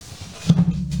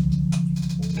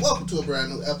Welcome to a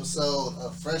brand new episode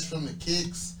of Fresh from the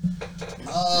Kicks.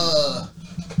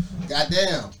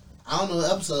 Goddamn, I don't know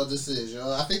what episode this is,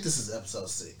 yo. I think this is episode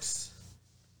 6.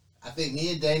 I think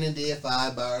me and Dana did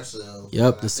 5 by ourselves.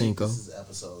 Yep, the Cinco. This is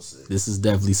episode 6. This is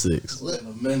definitely 6. In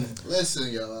a minute.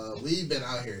 Listen, y'all, we've been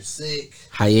out here sick,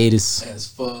 Hiatus. As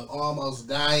fuck. almost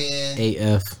dying.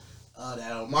 AF.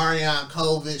 That Omarion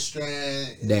COVID strain.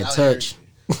 is That out touch. here.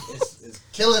 It's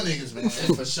killing niggas, man.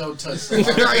 And for sure touched.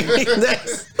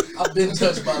 I've been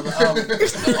touched by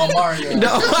the Mario.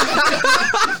 No.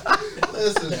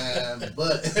 Listen, man,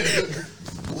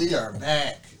 but we are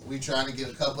back. We trying to get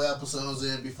a couple episodes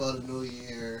in before the new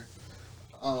year.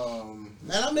 Man,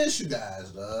 I miss you guys,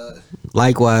 dog.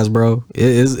 Likewise, bro.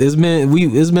 It's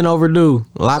been overdue.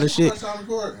 A lot of shit. First time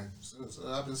recording. Since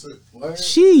I've been sick. Word.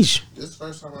 Sheesh. This is the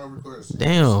first time I recorded. Since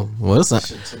Damn. What's That up,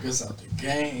 shit took us out the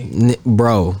game.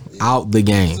 bro? Out the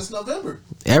game. Since November.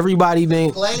 Everybody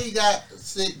been. Clay got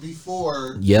sick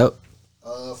before Yep.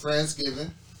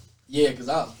 Friendsgiving. Yeah, because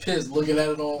I was pissed looking at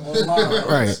it online.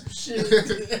 Right. Shit.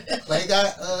 Clay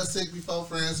got sick before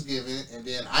Friendsgiving, and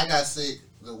then I got sick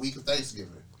the week of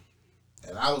Thanksgiving,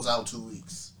 and I was out 2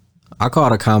 weeks. I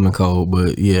caught a common cold,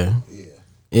 but yeah, Yeah,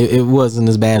 it wasn't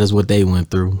as bad as what they went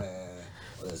through. man.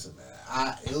 Listen,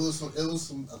 man. It was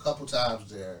a couple times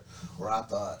there where I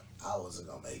thought I wasn't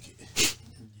gonna make it,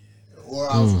 or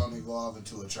I was gonna evolve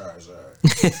into a Charizard.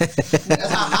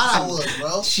 That's how hot I was,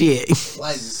 bro. Shit.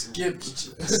 Like Skip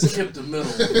the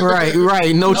middle.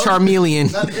 Right. No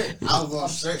Charmeleon. nothing. I was going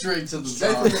Straight to the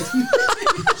straight top.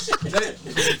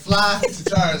 fly to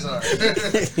Charizard.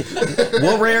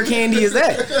 What rare candy is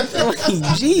that?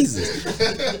 Like, Jesus.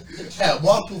 Had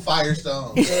multiple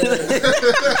Firestones.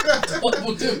 Double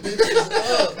them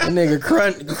bitches up. That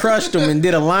nigga crushed them and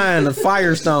did a line of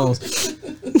Firestones.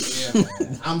 Yeah,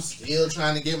 man. I'm still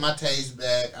trying to get my taste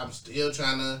back. I'm still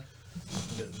trying to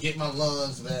get my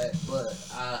lungs back, but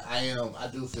I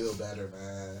do feel better,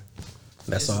 man.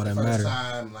 That's This all is that the first matters.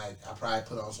 time, like, I probably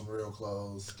put on some real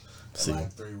clothes in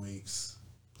like 3 weeks.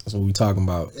 That's what we talking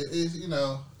about. It, you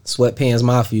know, Sweatpants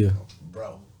Mafia.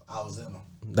 bro, I was in them.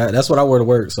 That's what I wear to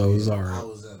work, so it's all I right.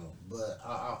 was in them, but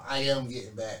I am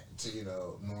getting back to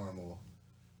normal.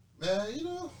 Man,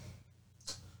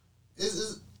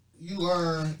 it's you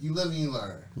learn, you live and you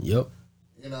learn. Yep.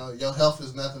 Your health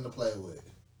is nothing to play with.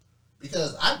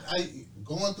 Because I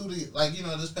going through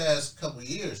this past couple of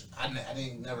years, I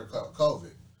didn't never caught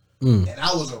COVID, and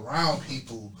I was around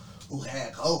people who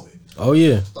had COVID. Oh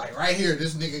yeah. Like right here,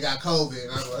 this nigga got COVID,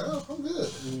 and I was like, oh, I'm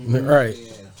good. Right.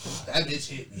 Yeah, that bitch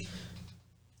hit me.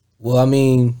 Well, I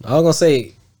mean, I was gonna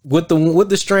say with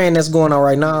the strain that's going on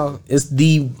right now, it's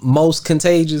the most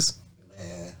contagious.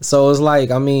 Man, So it's like,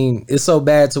 I mean, it's so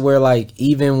bad to where like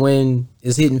even when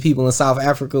it's hitting people in South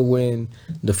Africa, when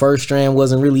the first strand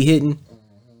wasn't really hitting,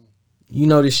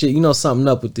 this shit, something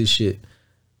up with this shit.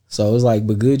 So it's like,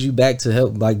 but good, you back to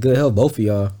help, like good health, both of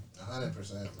y'all,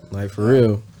 100%. Man. like for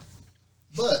real.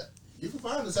 But you can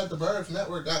find us at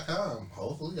theburbsnetwork.com.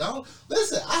 Hopefully,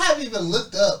 listen. I haven't even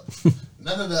looked up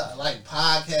none of the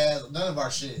podcasts, none of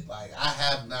our shit. Like I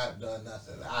have not done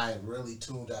nothing. I really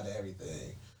tuned out of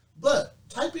everything. But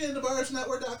type in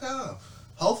theburbsnetwork.com.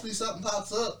 Hopefully, something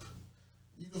pops up.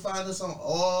 You can find us on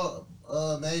all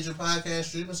major podcast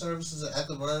streaming services at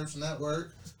the Burbs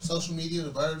Network. Social media,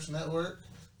 the Burbs Network.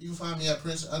 You can find me at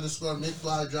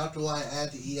Prince_McFly. Drop the Y,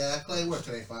 add the EI. Clay, where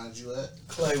can they find you at?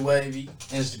 Clay Wavy,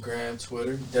 Instagram,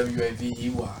 Twitter, WAVEY.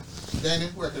 Danny,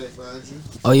 where can they find you?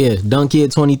 Oh yeah,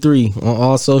 Dunkid23 on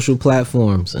all social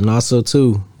platforms, and also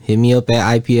too hit me up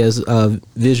at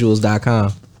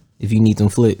ipsvisuals.com if you need them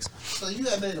flicks. So you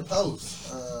had made a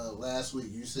post last week.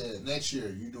 You said next year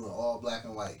you're doing all black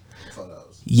and white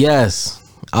photos. Yes.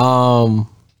 Now,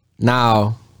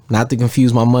 not to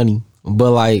confuse my money,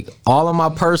 but like all of my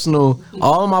personal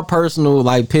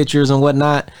like pictures and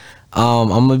whatnot, I'm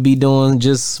gonna be doing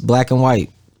just black and white.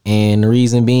 And the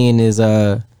reason being is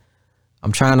I'm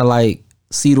trying to like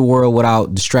see the world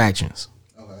without distractions.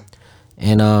 Okay.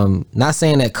 And not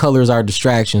saying that colors are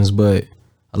distractions, but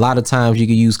a lot of times you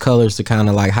can use colors to kind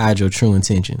of like hide your true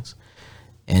intentions.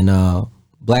 And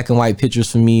black and white pictures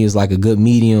for me is like a good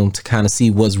medium to kind of see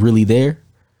what's really there.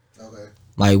 Okay.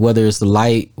 Like whether it's the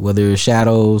light, whether it's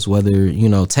shadows, whether,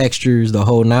 textures, the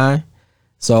whole nine.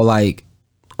 So like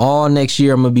all next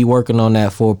year, I'm going to be working on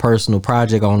that for a personal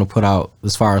project I want to put out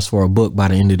as far as for a book by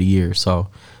the end of the year. So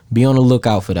be on the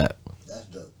lookout for that. That's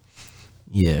dope.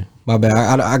 Yeah. My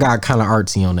bad. I got kind of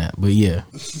artsy on that, but yeah.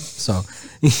 So.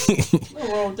 Nothing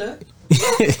wrong with that.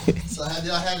 So have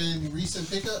y'all had any recent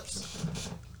pickups?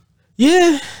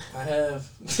 Yeah. I have.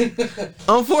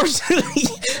 Unfortunately.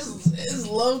 It's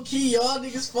low key y'all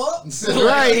niggas' fault.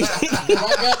 Right. When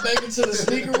I got back into the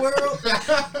sneaker world,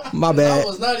 My bad. I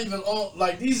was not even on.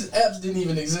 Like these apps didn't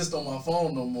even exist on my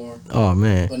phone no more. Oh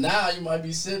man. But now you might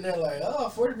be sitting there like,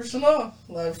 40% off.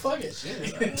 Like fuck it,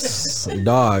 shit.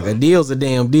 Dog, a deal's a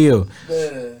damn deal.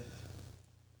 Man.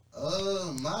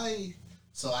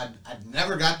 So I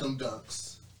never got them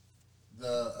dunks.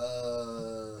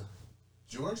 The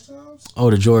Georgetowns. Oh,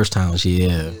 the Georgetowns,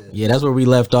 yeah, that's where we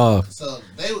left off. So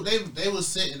they was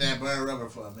sitting there burning rubber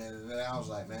for a minute, and then I was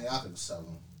like, man, y'all can sell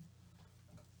them.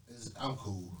 I'm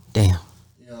cool. Damn.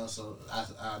 You know, so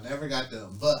I never got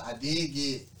them, but I did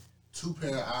get 2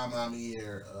 pair of Armani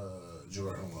Air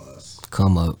Jordan 1s.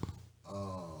 Come up.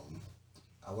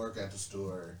 I work at the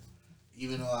store.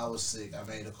 Even though I was sick, I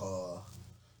made a call.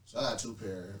 So I got 2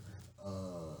 pair.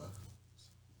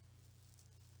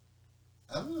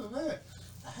 Other than that,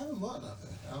 I haven't bought nothing.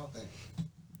 I don't think.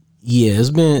 Yeah,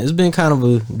 it's been kind of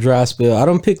a dry spell. I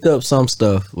done picked up some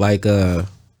stuff. Like I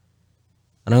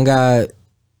done got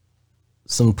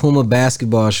some Puma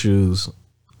basketball shoes.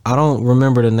 I don't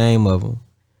remember the name of them.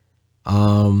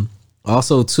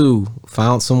 Also too,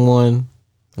 found someone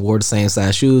wore the same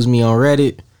size shoes me on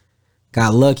Reddit.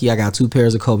 Got lucky. I got 2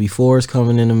 pairs of Kobe 4s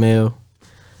coming in the mail.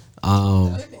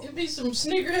 It be some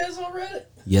sneakerheads on Reddit.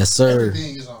 Yes, sir.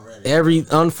 Everything is on Reddit.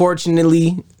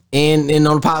 Unfortunately, and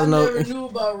on a positive note. I never knew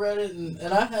about Reddit,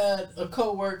 and I had a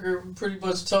coworker who pretty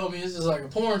much told me it's just like a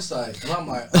porn site, and I'm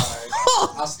like, all right,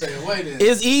 I'll stay away then.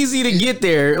 It's easy to get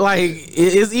there. Like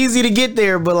it's easy to get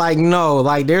there, but like no,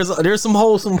 like there's some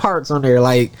wholesome parts on there.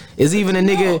 Like it's even a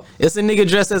nigga. It's a nigga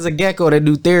dressed as a gecko that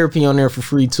do therapy on there for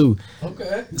free too.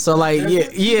 Okay. So like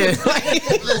yeah.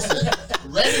 Listen,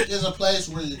 Reddit is a place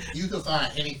where you can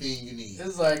find anything you need.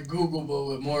 It's like Google, but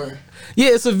with more. Yeah,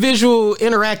 it's a visual,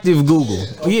 interactive Google.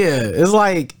 Yeah, it's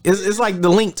like the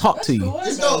link talk to you. Cool.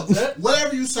 It's gonna,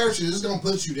 whatever you search it's gonna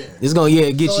put you there. It's gonna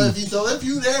get so you. So if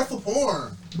you there for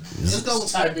porn, it's gonna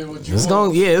type in what you it's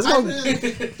want.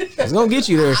 It's gonna get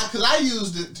you there. Because I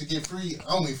used it to get free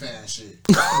OnlyFans shit.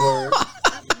 Or,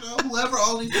 whoever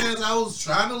OnlyFans I was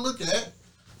trying to look at,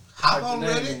 hop on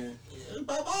Reddit,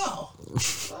 wow.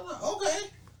 Okay,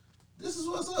 this is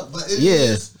what's up. But it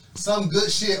is some good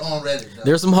shit on Reddit, though.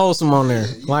 There's some wholesome on there.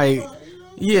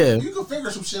 You can figure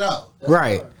some shit out.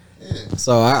 Right. Yeah.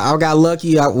 So I got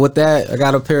lucky with that. I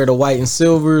got a pair of the white and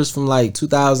silvers from like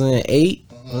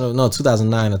 2008. No,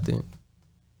 2009, I think.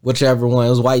 Whichever one. It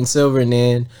was white and silver, and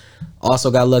then also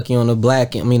got lucky on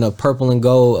the purple and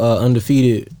gold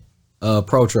undefeated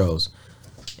Protros.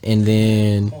 And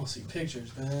then I want to see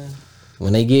pictures, man.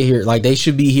 When they get here, like they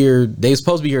should be here. They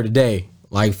supposed to be here today.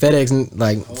 Like FedEx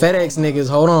niggas.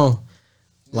 Hold on.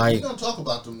 Like we gonna talk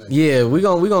about them. Yeah, we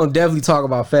gonna definitely talk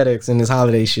about FedEx and this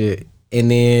holiday shit.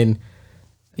 And then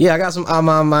I got some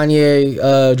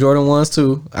Armani Jordan 1s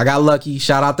too. I got lucky.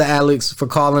 Shout out to Alex for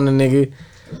calling the nigga.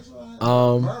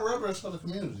 Burn rubber is for the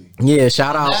community. Yeah,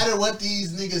 shout out. No matter what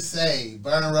these niggas say,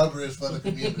 burn rubber is for the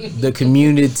community. The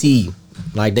community.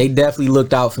 Like they definitely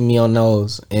looked out for me on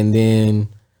those. And then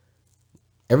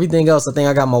everything else, I think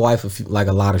I got my wife a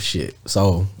lot of shit.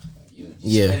 So,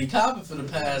 you steady copping for the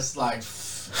past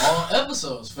all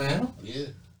episodes, fam. Yeah.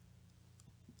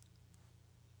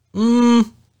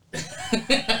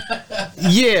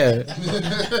 Yeah.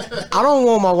 I don't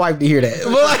want my wife to hear that.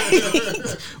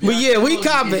 But yeah, we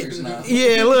copping.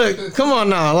 Yeah, look, come on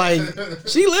now, like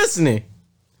she listening.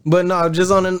 But no,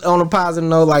 just on a positive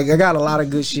note, like I got a lot of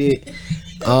good shit.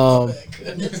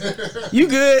 You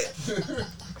good?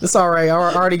 It's all right. I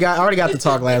already got to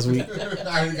talk last week.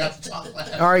 I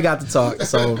already got to talk.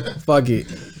 So fuck it.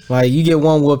 Like you get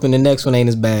one whooping, the next one ain't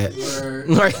as bad.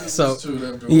 Right. So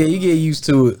yeah, you get used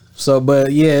to it. So,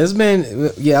 but yeah,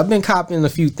 I've been copying a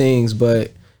few things,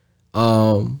 but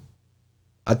I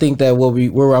think that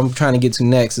where I'm trying to get to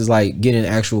next is like getting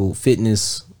actual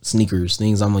fitness sneakers,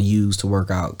 things I'm gonna use to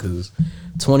work out, because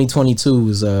 2022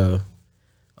 is I'm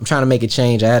trying to make a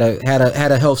change. I had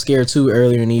a health scare too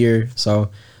earlier in the year, so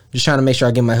just trying to make sure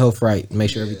I get my health right, make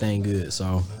sure everything good.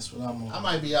 So that's what I'm on. I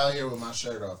might be out here with my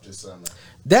shirt off this summer.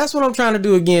 That's what I'm trying to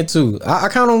do again too. I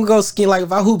kind of want to go skin, like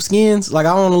if I hoop skins, like I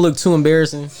don't want to look too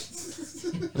embarrassing.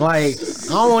 Like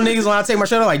I don't want niggas when I take my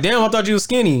shirt off like, damn, I thought you was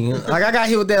skinny. Like I got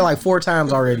hit with that like 4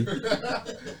 times already.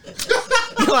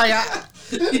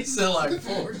 He said like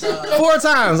 4 times. 4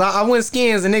 times. I went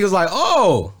skins and niggas like,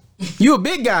 oh, you a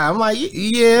big guy. I'm like,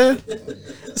 yeah.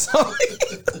 So I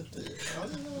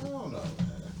don't know, man.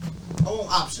 I want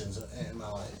options in my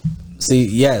life. See,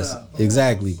 yes,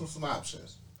 exactly. Some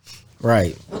options.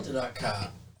 Right. What did I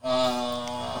cop?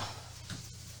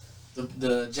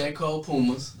 The J. Cole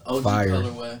Pumas, OG Fire.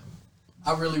 colorway.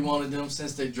 I really wanted them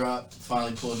since they dropped.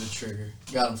 Finally pulled the trigger.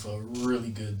 Got them for a really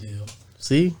good deal.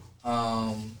 See?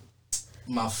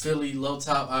 My Philly low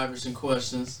top Iverson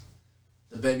questions.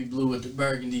 The baby blue with the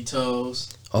burgundy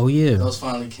toes. Oh, yeah. Those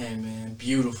finally came in.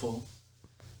 Beautiful.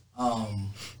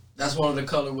 That's one of the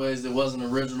colorways that wasn't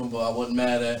original, but I wasn't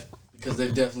mad at because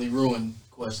they've definitely ruined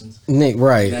questions. Nick,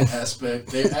 right. In that aspect.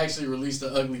 They actually released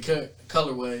the ugly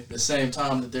colorway the same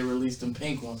time that they released them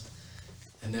pink ones.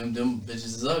 And them bitches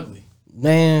is ugly.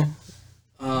 Man.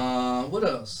 What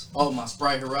else? Oh, my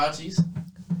Sprite Hirachis.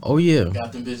 Oh, yeah.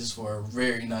 Got them bitches for a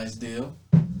very nice deal.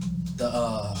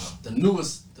 The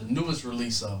newest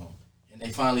release of them. And they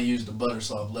finally used the butter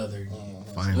soft leather again.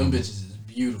 Them bitches is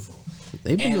beautiful.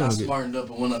 And I smartened up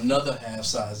and went another half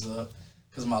size up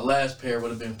because my last pair would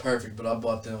have been perfect, but I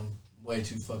bought them way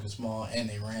too fucking small and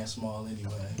they ran small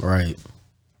anyway. Right.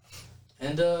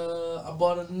 And I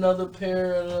bought another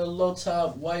pair of the low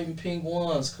top white and pink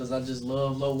ones because I just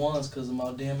love low ones because of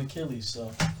my damn Achilles.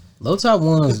 So low top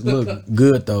ones look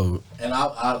good though. And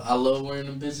I love wearing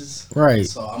them bitches. Right.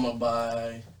 So I'm gonna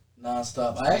buy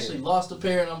nonstop. I actually lost a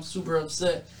pair and I'm super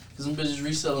upset because them bitches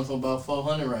reselling for about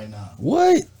 $400 right now.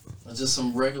 What? Just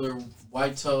some regular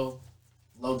white toe,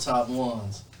 low top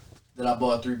ones that I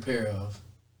bought 3 pair of.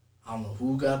 I don't know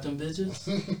who got them bitches.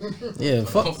 Yeah,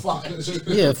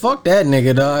 fuck that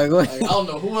nigga, dog. Like, I don't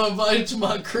know who I invited to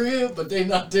my crib, but they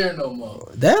not there no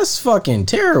more. That's fucking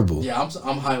terrible. Yeah,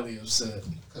 I'm highly upset.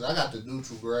 Cause I got the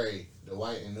neutral gray, the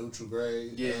white and neutral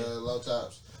gray low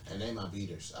tops, and they my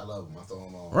beaters. I love them. I throw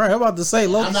them on. Right, I'm about to say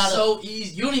low. I'm not so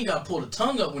easy. You don't even gotta pull the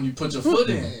tongue up when you put your foot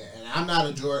in. And I'm not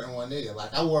a Jordan 1 nigga.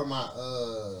 Like I wore my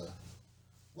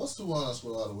what's the ones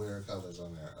with all the weird colors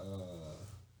on there?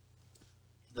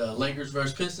 The Lakers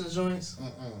versus Pistons joints?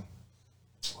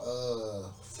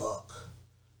 Fuck.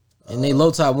 And they low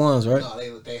top ones, right?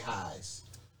 No, they highs.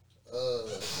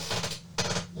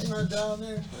 They not down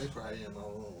there? They probably in my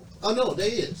room. Oh no, they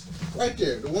is. Right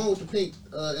there. The one with the pink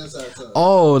inside tongue.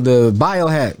 Oh, the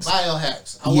biohacks.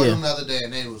 Biohacks. I wore them the other day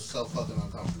and they was so fucking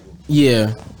uncomfortable.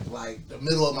 Yeah. Like the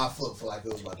middle of my foot felt like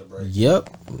it was about to break. Yep.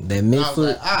 That mid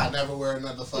foot. Like, I never wear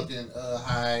another fucking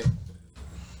high.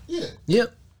 Yeah.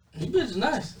 Yep. You bitch is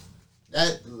nice.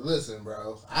 Listen,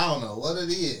 bro. I don't know what it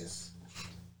is,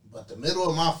 but the middle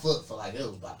of my foot felt like it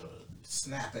was about to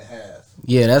snap in half.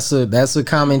 Yeah, that's a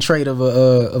common trait of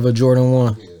a Jordan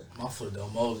 1. Yeah. My foot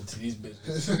don't mold it to these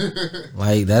bitches.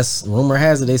 Like that's rumor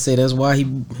has it they say that's why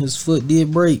his foot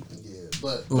did break. Yeah,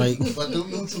 but like but the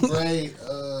neutral grade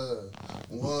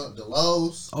the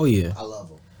lows. Oh yeah, I love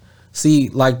them. See,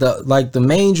 like the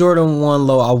main Jordan 1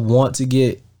 low I want to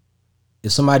get.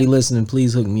 If somebody listening,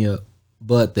 please hook me up.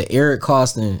 But the Eric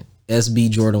Costin SB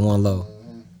Jordan 1 low.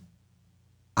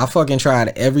 I fucking tried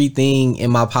everything in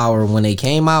my power when they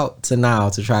came out to now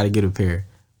to try to get a pair.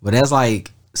 But that's like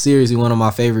seriously one of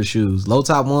my favorite shoes. Low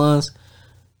top ones.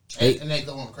 And they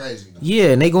going crazy.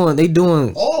 Yeah, and they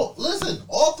doing. Oh, listen,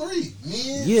 all 3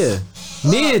 mids. Yeah,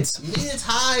 mids,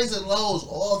 highs, and lows.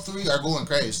 All 3 are going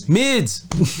crazy. Mids,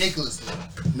 ridiculously.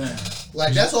 Man,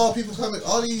 like that's all people coming.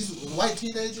 All these white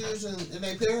teenagers and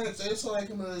their parents. That's all they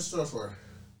come in the store for.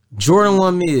 Jordan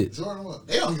 1 mid. Jordan 1.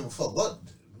 They don't give a fuck what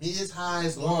mids,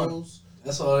 highs, lows.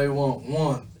 That's all they want.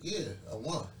 1. Yeah, a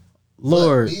 1.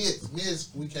 Lord. But mids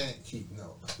we can't keep.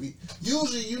 No, we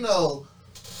usually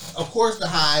of course the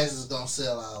highs is gonna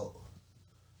sell out.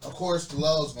 Of course the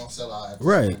lows gonna sell out at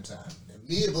the same time.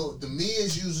 The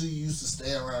mids usually used to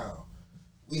stay around.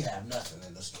 We have nothing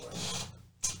in the store.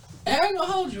 I ain't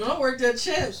gonna hold you. When I worked at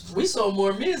Champs, we sold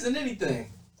more mids than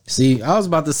anything. See, I was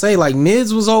about to say like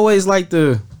mids was always like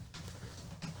it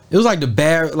was like the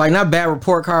bad, like not bad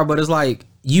report card, but it's like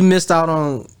you missed out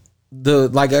on the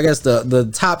like I guess the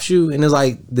top shoe and it's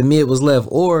like the mid was left,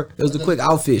 or it was the quick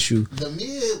outfit shoe. The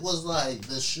mid was like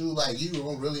the shoe like you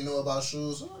don't really know about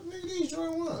shoes. Oh, nigga, these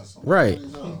Jordan 1s. Right.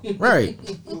 Right. I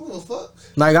don't give a fuck.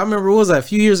 Like I remember what was that a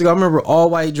few years ago? I remember all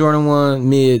white Jordan 1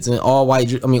 mids and all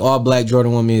black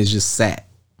Jordan 1 mids just sat.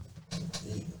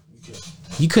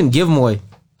 You couldn't give them away.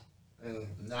 And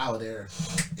now and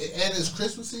it's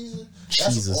Christmas season.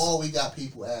 That's all we got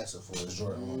people asking for is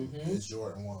Jordan 1. It's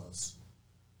Jordan 1s.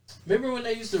 Remember when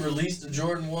they used to release the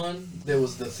Jordan 1 that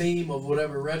was the theme of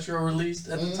whatever retro released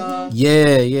at the time?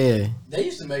 Yeah, yeah. They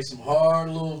used to make some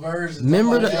hard little versions.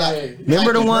 Remember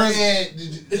the ones?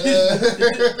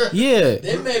 Yeah.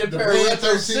 They made a pair of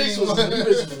retro 6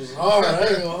 was hard. I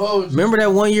ain't gonna hold you. Remember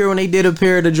that one year when they did a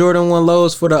pair of the Jordan 1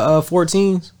 lows for the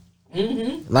 14s?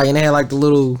 Mm-hmm. Like, and they had like the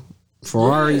little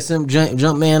Ferrari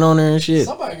jump man on there and shit.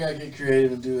 Somebody gotta get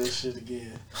creative and do that shit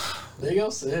again. They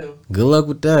gonna sell. Good luck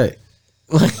with that.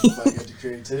 Like get the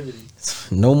creativity.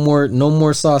 No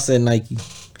more sauce at Nike.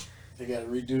 They gotta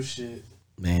redo shit.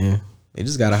 Man, they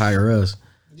just gotta hire us.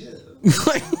 Yeah.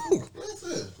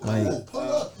 Like, pull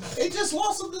up. They just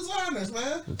lost some designers,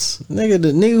 man.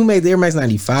 The nigga who made the Air Max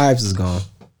 95s is gone.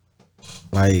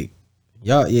 Like,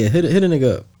 y'all, yeah, hit a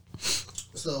nigga up.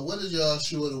 So, what is y'all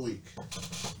shoe of the week?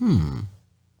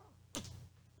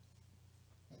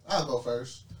 I'll go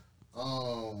first.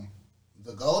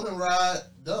 The Goldenrod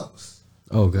Dunks.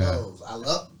 Oh god.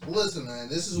 Listen, man,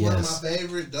 this is one of my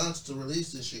favorite dunks to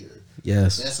release this year.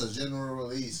 Yes. That's a general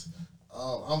release.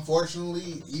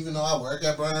 Unfortunately, even though I work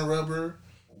at Brown Rubber,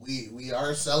 we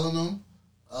are selling them.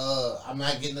 I'm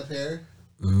not getting a pair.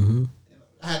 Mm-hmm.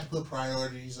 I had to put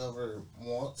priorities over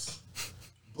wants,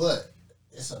 but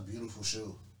it's a beautiful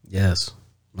shoe. Yes.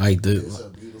 Like it's a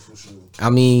beautiful shoe. I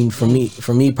mean, for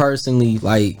me personally,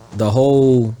 like the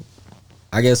whole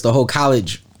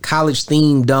college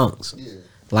themed dunks. Yeah.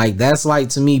 Like that's like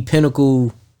to me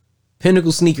pinnacle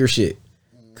sneaker shit.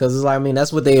 Cause it's like, I mean,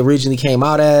 that's what they originally came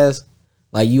out as.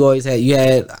 Like you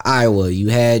had Iowa, you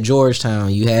had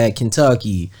Georgetown, you had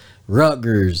Kentucky,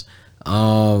 Rutgers,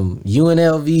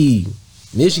 UNLV,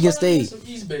 Michigan State. Some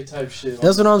East Bay type shit.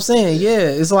 That's what I'm saying. Yeah,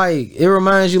 it's like it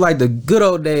reminds you like the good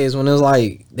old days when it was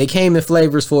like they came in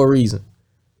flavors for a reason.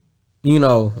 You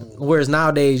know, whereas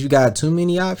nowadays you got too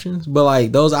many options, but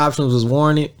like those options was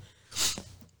warranted.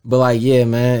 But like, yeah,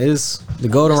 man, it's the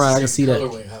Goldenrod. I can see that.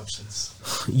 Colorway options.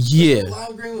 Yeah.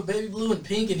 Lime green with baby blue and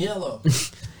pink and yellow.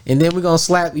 And then we're gonna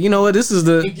slap. You know what? This is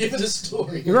the. Give it a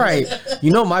story. Right.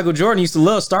 You know, Michael Jordan used to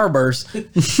love Starburst.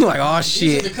 Like, oh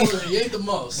shit. These are the colors he ate the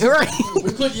most. Right.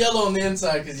 We put yellow on the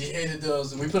inside because he hated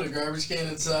those, and we put a garbage can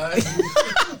inside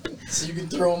so you can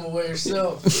throw them away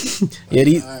yourself. Yeah,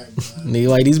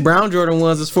 these brown Jordan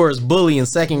ones is for his bully in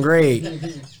second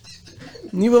grade.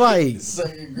 You were like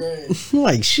second grade.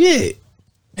 Like shit.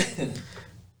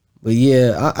 But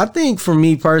yeah, I think for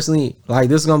me personally, like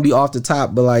this is gonna be off the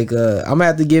top, but like I'm gonna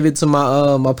have to give it to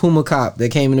my my Puma cop that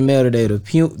came in the mail today.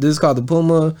 This is called the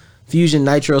Puma Fusion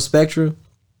Nitro Spectra.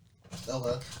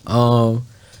 Okay.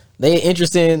 They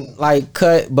interesting like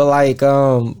cut, but like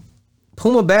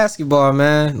Puma basketball,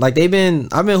 man. Like I've been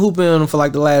hooping on them for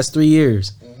like the last 3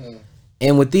 years,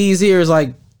 and with these here is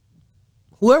like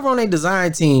whoever on their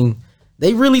design team,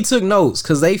 they really took notes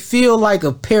because they feel like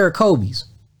a pair of Kobe's.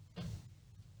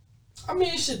 I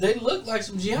mean, shit, they look like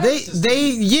some Giannis.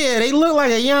 They look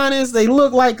like a Giannis. They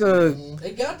look like a.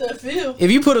 They got that feel. If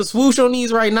you put a swoosh on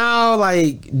these right now,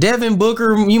 like Devin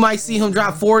Booker, you might see him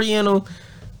drop 40 in them.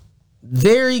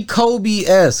 Very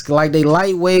Kobe-esque. Like they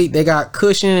lightweight, they got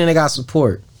cushion, and they got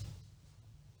support.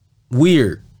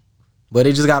 Weird. But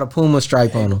they just got a Puma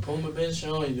stripe on them. Puma been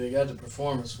showing you they got the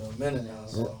performance for a minute now.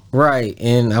 So. Right.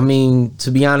 And I mean,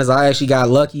 to be honest, I actually got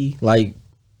lucky. Like,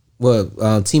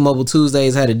 T-Mobile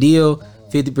Tuesdays had a deal,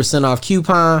 50% off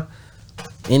coupon.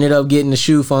 Ended up getting the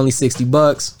shoe for only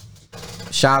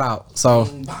 $60. Shout out. So,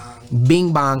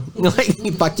 bing bong. Like,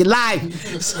 fuck your life.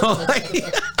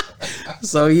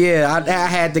 So yeah, I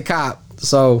had the cop.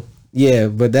 So yeah,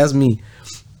 but that's me.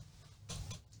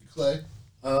 Clay.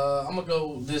 I'm gonna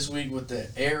go this week with the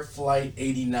Air Flight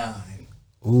 89.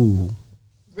 Ooh.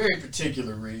 Very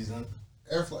particular reason.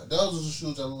 Air Flight. Those are the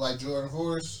shoes that look like Jordan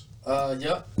 4s.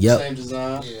 Yep. Same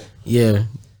design. Yeah.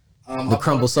 The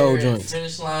crumble sole joints.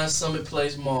 Finish Line Summit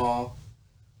Place Mall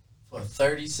for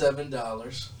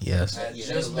 $37. Yes. I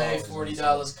just made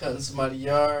 $40 cutting somebody's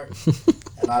yard,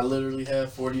 and I literally had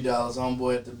 $40.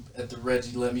 Homeboy at the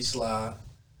Reggie let me slide.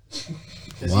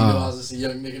 Because I was just a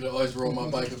young nigga that always rode my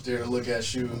bike up there to look at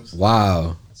shoes.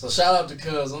 Wow. So shout out to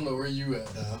Cuz. I don't know where you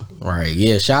at now. Right.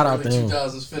 Yeah. Shout out to him.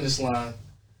 2000s Finish Line.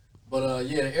 But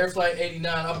the Air Flight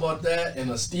 89, I bought that in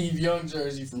a Steve Young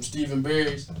jersey from Stephen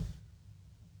Barry's.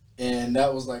 And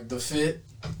that was like the fit.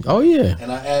 Oh, yeah.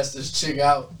 And I asked this chick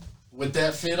out with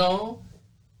that fit on.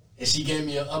 And she gave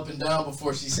me an up and down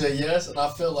before she said yes. And I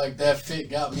felt like that fit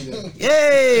got me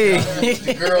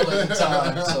the girl at the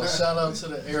time. So shout out to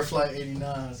the Air Flight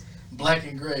 89s. Black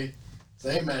and gray.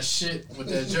 They ain't mad shit with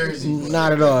that jersey.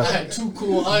 Not at all. I had 2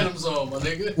 cool items on, my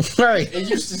nigga. Right. It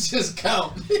used to just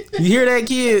count. You hear that,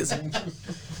 kids?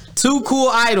 2 cool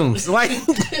items. Like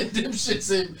them shit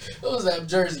said, what was that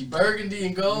jersey? Burgundy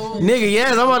and gold? Nigga,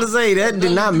 yes, I'm about to say that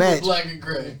did not match. Black and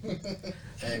gray.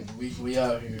 Hey, we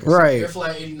out here. Right. So Air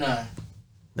Flight 89.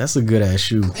 That's a good ass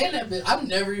shoe. And that bitch, I've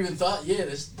never even thought,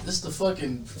 this the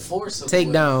fucking force of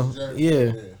takedown.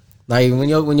 Yeah. Like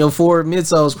when your forward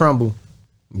midsoles crumble.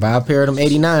 Buy a pair of them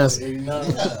 89s. We had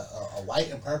a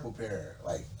white and purple pair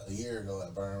like a year ago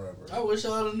at Burn Rubber. I wish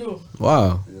I would have knew.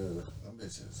 Wow. Yeah, them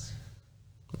bitches.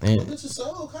 Man. Them bitches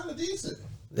sold kind of decent.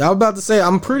 I was about to say,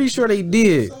 I'm pretty sure they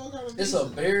did. It's a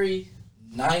very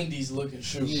 90s looking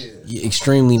shoe. Yeah,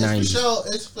 extremely 90s.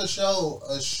 It's for sure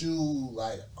a shoe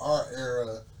like our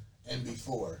era and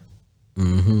before.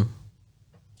 Mm-hmm.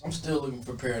 I'm still looking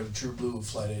for a pair of the True Blue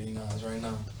Flight 89s right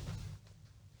now.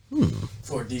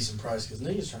 For a decent price, because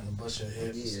niggas trying to bust your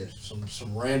head for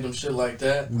some random shit like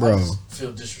that. Bro. I just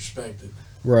feel disrespected.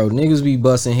 Bro, niggas be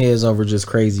busting heads over just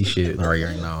crazy shit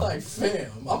right now. Like, fam,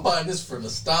 I'm buying this for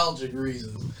nostalgic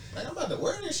reasons. Like, I'm about to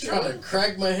wear this shit. Trying to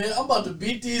crack my head. I'm about to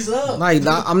beat these up. Like,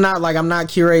 I'm not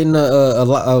curating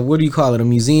a what do you call it, a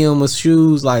museum of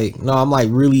shoes. Like, no, I'm like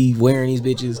really wearing these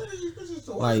bitches.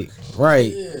 Like,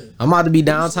 right. Yeah. I'm about to be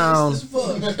downtown.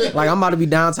 Like, I'm about to be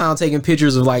downtown taking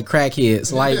pictures of like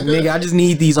crackheads. Like, nigga, I just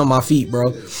need these on my feet,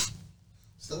 bro.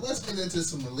 So let's get into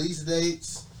some release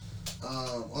dates.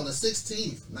 On the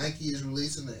 16th, Nike is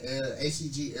releasing the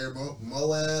ACG Air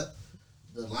Moab,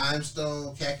 the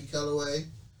limestone khaki colorway.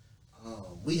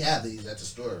 We have these at the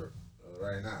store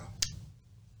right now.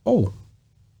 Oh.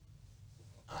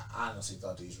 I honestly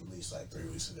thought these released like 3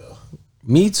 weeks ago.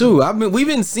 Me too. We've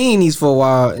been seeing these for a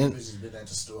while. And this has been at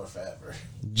the store forever.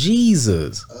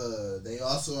 Jesus. They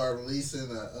also are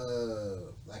releasing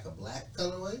a black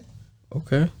colorway.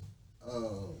 Okay.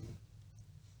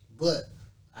 But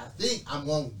I think I'm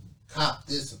gonna cop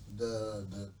the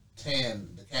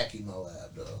khaki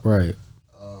Moab though. Right.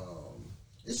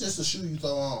 It's just a shoe you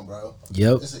throw on, bro.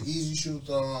 Yep. It's an easy shoe to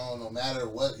throw on, no matter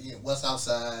what's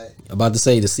outside. About to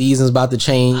say the season's about to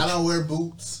change. I don't wear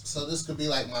boots, so this could be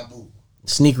like my boot.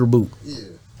 Sneaker boot. Yeah.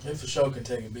 It for sure can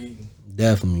take a beating.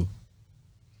 Definitely.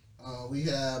 We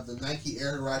have the Nike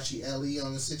Air Huarache LE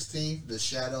on the 16th, the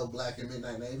Shadow Black and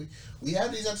Midnight Navy. We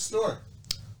have these at the store.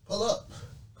 Pull up.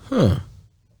 Huh.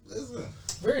 Listen.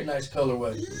 Very nice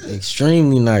colorway. Yeah.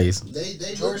 Extremely nice.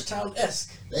 They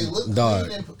Georgetown-esque. They look Dog.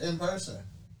 clean in person.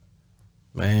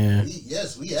 Man.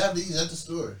 We have these at the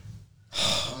store.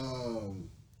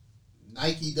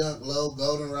 Nike Dunk Low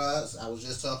Golden Rods. I was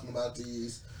just talking about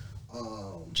these.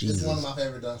 It's one of my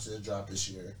favorite dunks that dropped this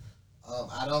year.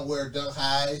 I don't wear dunk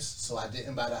highs, so I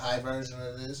didn't buy the high version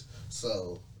of this.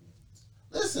 So,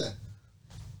 listen.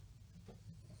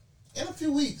 In a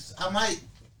few weeks, I might,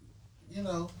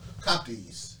 cop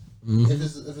these. Mm-hmm. If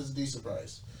it's a decent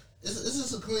price. It's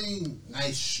just a clean,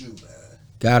 nice shoe, man.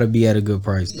 Gotta be at a good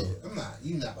price though.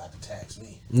 You're not about to tax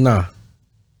me. Nah.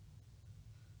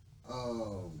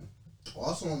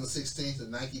 Also on the 16th, the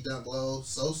Nike Dunk Low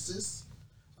Solstice.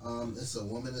 It's a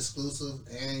woman exclusive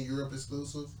and Europe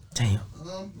exclusive. Damn.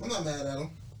 I'm not mad at them.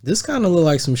 This kind of look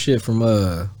like some shit from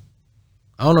I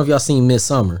don't know if y'all seen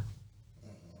Midsummer.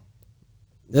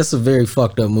 That's a very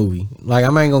fucked up movie. Like, I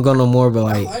ain't gonna go no more, but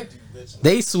like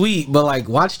they sweet, but like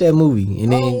watch that movie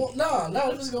and then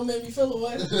no, it's gonna make me feel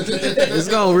away. It's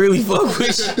gonna really fuck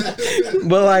with you.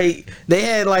 But like they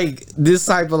had like this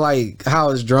type of like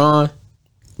how it's drawn.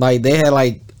 Like they had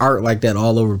like art like that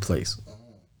all over the place.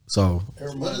 So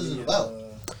what is it about?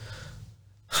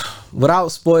 Without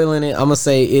spoiling it, I'm gonna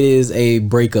say it is a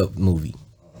breakup movie.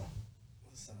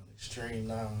 That sounds extreme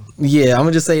now. Yeah, I'm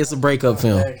gonna just say it's a breakup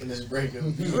film. Back in this breakup.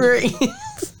 Right.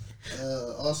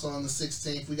 Also on the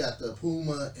 16th, we got the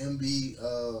Puma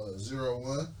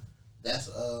MB-01. That's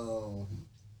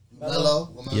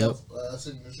Melo. Yep.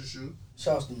 Signature shoe.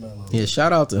 Shouts to Melo. Yeah,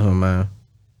 shout out to him, man.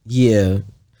 Yeah.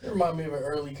 It remind me of an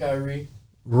early Kyrie.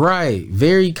 Right.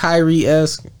 Very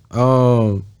Kyrie-esque.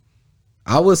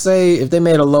 I would say if they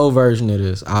made a low version of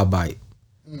this, I'll bite.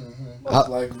 Mm-hmm.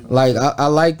 I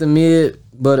like the mid,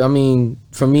 but I mean,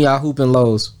 for me, I hoop in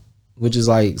lows, which is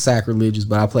like sacrilegious,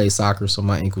 but I play soccer, so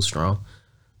my ankle's strong.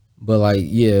 But like,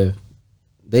 yeah,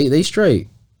 they straight.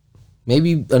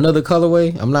 Maybe another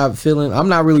colorway. I'm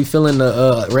not really feeling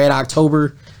the Red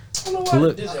October. I don't know why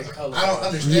they did that color. I don't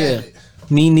understand it.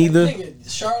 Me neither.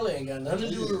 Charlotte ain't got nothing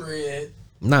to do with red.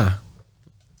 Nah.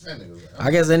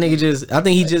 I guess that nigga just. I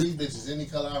think he just. These bitches any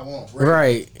color I want.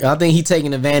 Right. I think he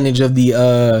taking advantage of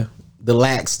the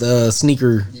lax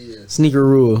sneaker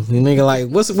rule. The nigga like,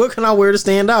 what can I wear to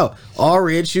stand out? All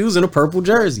red shoes and a purple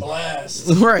jersey. Blast.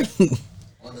 Right.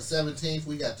 On the 17th,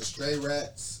 we got the Stray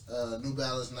Rats New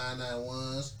Balance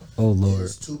 991s. Oh Lord.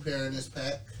 There's 2 pair in this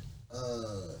pack.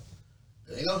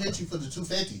 They gonna hit you for the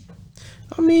 $250.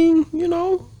 I mean,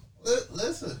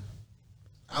 Listen.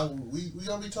 We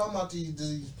gonna be talking about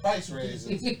these price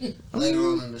raises later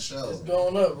on in the show. It's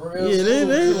going up real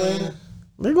soon.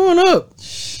 They're going up.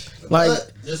 Like,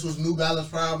 this was New Balance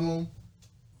problem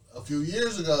a few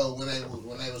years ago when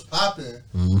they was popping,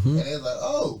 mm-hmm. and they was like,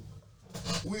 "Oh,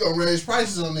 we gonna raise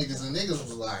prices on niggas," and niggas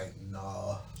was like,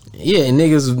 "Nah." Yeah, and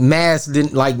niggas mass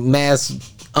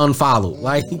unfollow.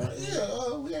 Like, we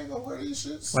ain't gonna wear these these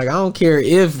shits. Like, I don't care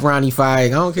if Ronnie fight. I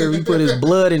don't care if he put his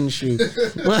blood in the shoe.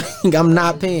 Like, I'm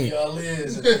not paying. Y'all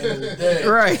is at the end of the day.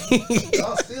 Right.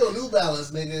 Y'all still New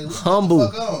Balance, nigga.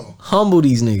 Humble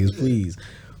these niggas, please.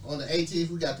 On the 18th,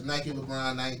 we got the Nike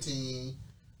LeBron 19.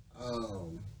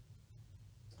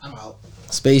 I'm out.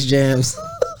 Space Jams.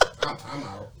 I'm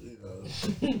out.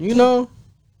 You know,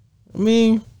 I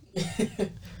mean,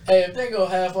 hey, if they go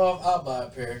half off, I'll buy a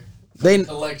pair.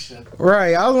 Collection.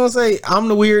 Right. I was gonna say I'm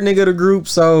the weird nigga of the group,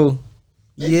 so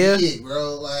they big,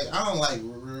 bro. Like, I don't like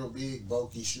real big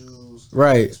bulky shoes.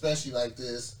 Right. Especially like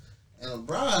this. And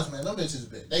LeBron's, man, them bitches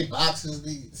big. They boxes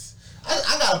these.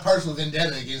 I got a personal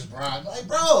vendetta against Bron. Like,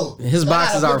 bro, his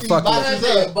boxes are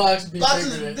fucking boxes big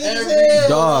as hell,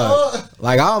 dog.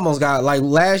 Like, I almost got, like,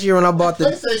 last year when I bought the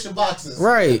PlayStation boxes,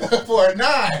 right, for a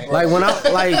 9. Like, when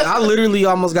I literally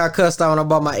almost got cussed out when I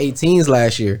bought my 18s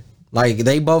last year. Like,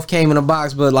 they both came in a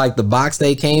box, but like the box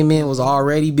they came in was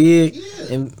already big,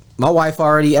 and my wife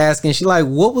already asking, she like,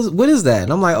 what is that?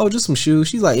 And I'm like, oh, just some shoes.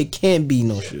 She's like, it can't be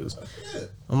no shoes.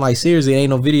 I'm like, seriously, it ain't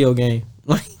no video game.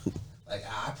 Like,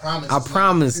 I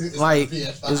promise. Like,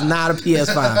 it's not a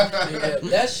PS5. Yeah,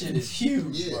 that shit is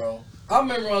huge, bro. I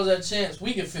remember when I was at Champs,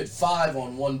 we could fit 5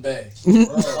 on one bag.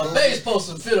 A bag's supposed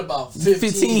to fit about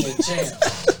 15 at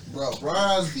Champs. Bro,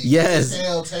 Bron's be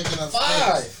hell taking up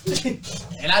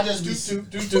 5. And I just be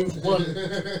do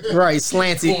 1. Right,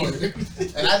 slanted.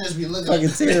 And I just be looking fucking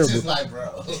at terrible. just like,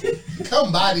 bro,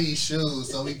 come buy these shoes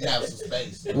so we can have some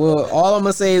space. Well, all I'm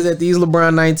gonna say is that these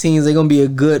LeBron 19s, they're gonna be a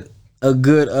good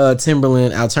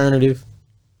Timberland alternative.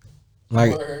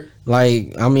 Like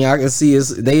I mean, I can see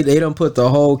they done put the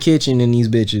whole kitchen in these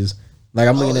bitches. Like,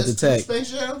 I'm looking at the tech.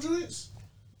 Space Jam joints?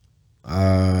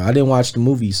 I didn't watch the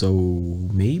movie, so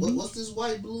maybe. What's this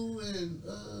white, blue, and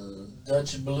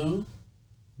Dutch blue?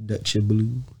 Dutch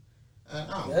blue.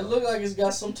 That look like it's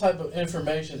got some type of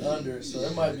information under it, so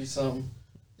it might be something.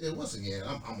 Yeah, once again,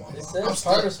 I'm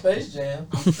part of Space Jam.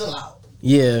 I'm still out.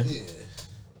 Yeah.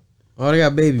 Oh, they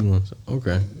got baby ones.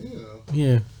 Okay.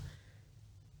 Yeah.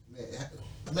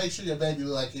 Make sure your baby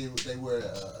look like they were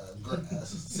a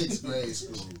 6th grade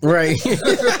school. Right.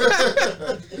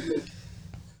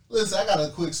 Listen, I got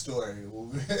a quick story.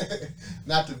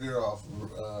 Not to veer off,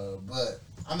 but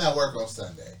I'm at work on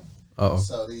Sunday. Uh-oh.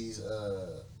 So these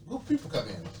group of people come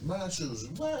in, buy shoes.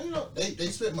 Well, they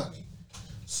spent money.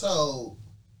 So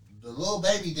the little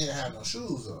baby didn't have no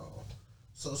shoes on.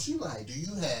 So she like, do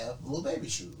you have little baby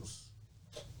shoes?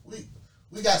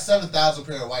 We got 7,000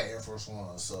 pair of white Air Force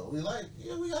Ones. So we like,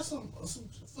 yeah, we got some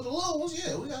for the little ones.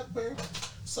 Yeah, we got a pair.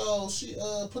 So she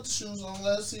put the shoes on.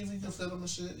 Let's see if we can fit them and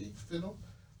shit. You can fit them.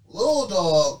 Little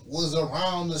dog was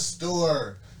around the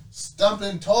store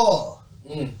stumping tall.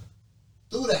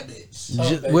 Through that bitch.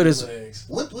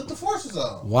 With the forces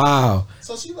on. Wow.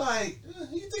 So she like,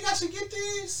 you think I should get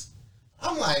these?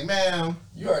 I'm like, man,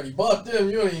 you already bought them.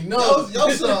 You don't even know.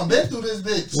 Your son been through this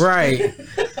bitch. Right.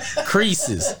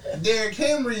 Creases. Derrick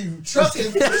Henry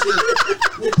trucking shit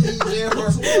with these Air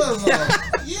Force Ones on.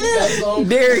 Yeah.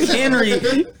 Derrick Henry,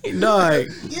 dog.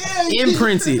 Yeah.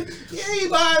 Imprinted. Yeah, he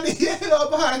buying these. Yeah,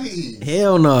 y'all buying these.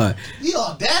 Hell no. The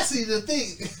audacity to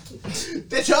think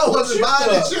that y'all wasn't buying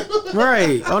it.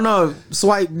 Right. Oh no.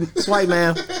 Swipe,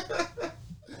 man.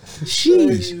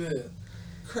 Sheesh.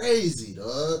 Crazy,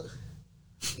 dog.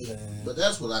 Man. But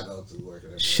that's what I go through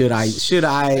working. Should I?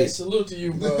 Hey, salute to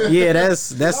you, bro. Yeah,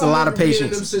 that's a lot of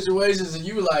patience. In them situations, and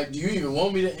you were like, do you even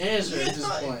want me to answer at this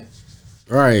point?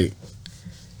 Right.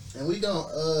 And we gonna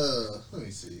let me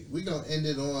see. We gonna end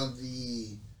it on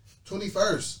the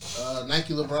 21st.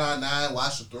 Nike LeBron 9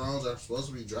 Watch the Thrones are supposed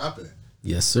to be dropping.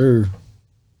 Yes, sir.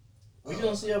 We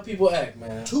gonna see how people act,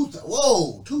 man.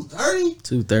 230.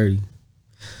 230.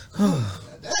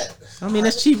 That. I mean,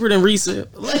 that's cheaper than resale.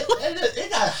 It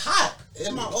got hot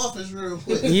in my office real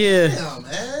quick. Yeah. Damn,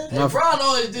 man. And Bron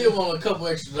always did want a couple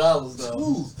extra dollars, though.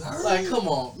 $230. Like, come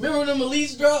on. Remember when them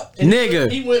elites dropped? And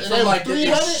nigga. He went from like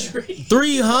 300?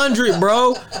 300,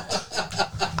 bro.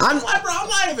 I'm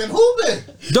not even hooping.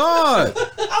 Dog.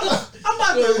 I'm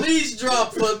about The to elites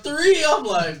dropped for 3. I'm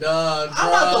like, dog. I'm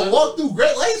about to walk through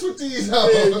Great Lakes with these.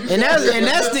 And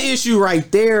that's the issue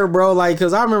right there, bro. Like,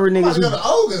 cause I remember niggas I'm about to go to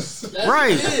August.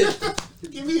 right.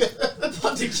 Give me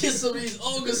about to get some of these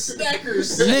August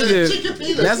snackers.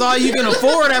 Nigga, that's all you can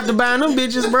afford after buying them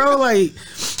bitches, bro. Like,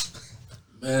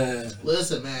 man.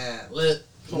 Listen, man.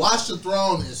 Watch the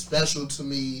Throne is special to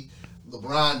me.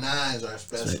 LeBron 9s are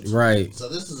special to right. me. So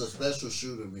this is a special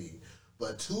shoe to me.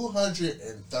 But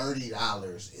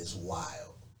 $230 is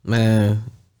wild. Man.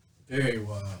 Very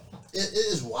wild. It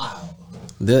is wild.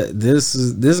 This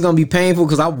is gonna be painful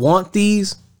because I want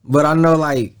these, but I know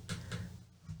like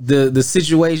the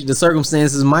situation, the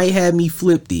circumstances might have me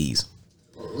flip these.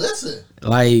 Listen,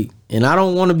 like, and I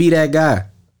don't want to be that guy,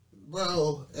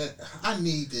 bro. I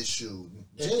need this shoe.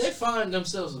 If they find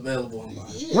themselves available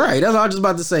online, right? That's what I was just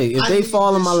about to say. If they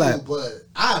fall in my lap, but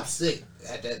I'm sick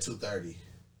at that 230.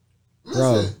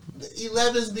 Listen, the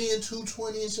 11s being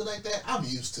 220 and shit like that, I'm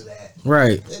used to that.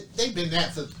 Right. They've been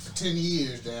that for 10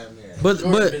 years down there. But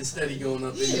been steady going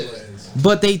up anyways.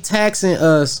 But they taxing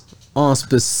us on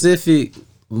specific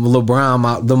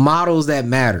LeBron the models that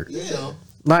matter. Yeah.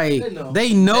 Like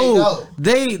they know.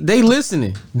 They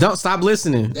listening. Don't stop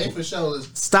listening. They for sure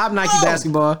stop Nike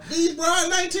basketball. These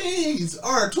Bron 19s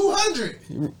are 200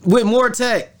 with more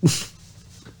tech.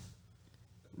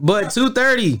 But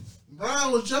 230.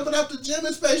 Bron was jumping out the gym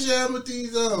in Space Jam with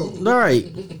these on. All right.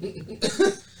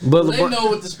 But they know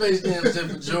what the Space Jam did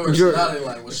for Jordan. Now they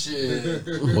like, well, shit.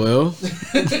 Well,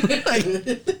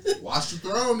 watch the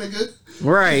throne, nigga.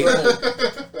 Right.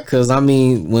 Because I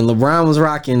mean, when LeBron was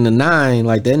rocking the 9,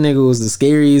 like that nigga was the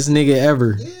scariest nigga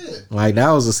ever. Yeah. Like that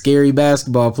was a scary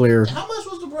basketball player. How much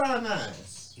was the Bron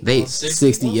 9s? They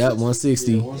 60. Yep,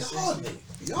 160. Yeah,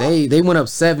 160. They went up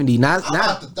 70. I'm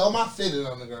about to throw my fitted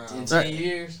on the ground. In 10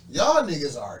 years, y'all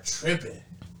niggas are tripping.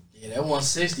 Yeah, that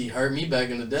 160 hurt me back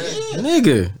in the day. Yeah.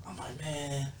 Nigga. I'm like,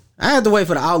 man. I had to wait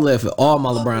for the outlet for all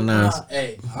my LeBron 9s.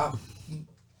 Hey, I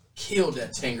killed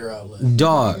that Tanger outlet.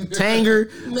 Dog,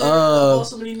 Tanger. Man, I bought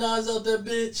so many 9s out that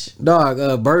bitch.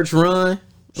 Dog, Birch Run.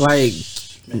 Like,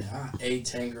 man, I ate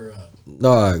Tanger up.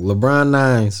 Dog, LeBron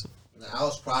 9s. I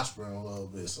was prospering a little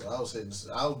bit, so I was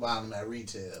buying them at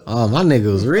retail. Oh, my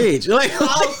nigga was rich. Like, I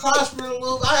was prospering a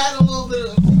little. I had a little bit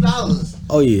of $2.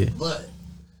 Oh yeah. But,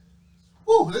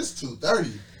 whoo, this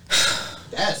 230.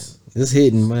 It's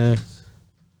hitting, man.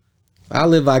 I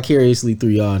live vicariously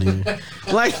through y'all then.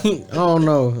 Like, I don't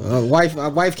know. My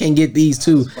wife can't get these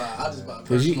too. I just buy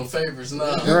personal favorites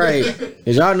now. Right.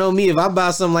 Cause y'all know me. If I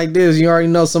buy something like this, you already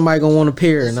know somebody gonna want a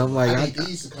pair, and I'm like, I need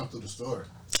these to come through the store.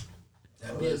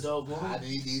 That'd be a dope one. I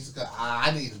need these.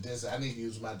 I need I need to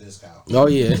use my discount. Oh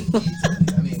yeah.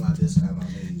 I need my discount on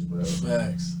these, bro.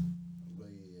 Facts. But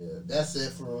yeah, that's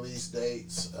it for release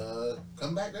dates.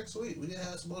 Come back next week. We can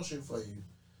have some more shit for you.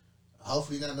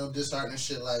 Hopefully, not no disheartening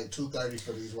shit like 230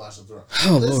 for these Watch the Throne.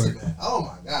 Oh Listen, Lord. Man. Oh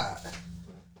my God.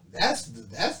 That's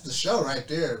the show right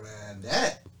there, man.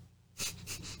 That.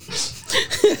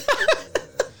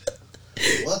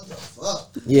 What the fuck?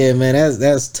 Yeah, man.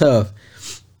 That's tough.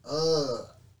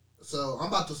 So I'm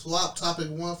about to swap topic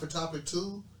 1 for topic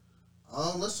 2.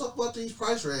 Let's talk about these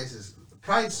price raises.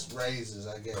 Price raises,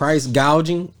 I guess. Price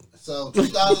gouging. So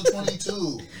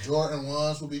 2022 Jordan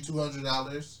 1s will be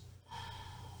 $200.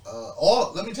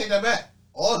 Let me take that back.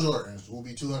 All Jordans will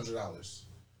be $200.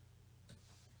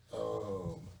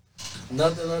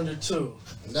 Nothing under 2.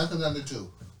 Nothing under 2.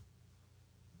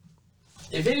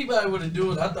 If anybody would have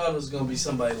do it, I thought it was gonna be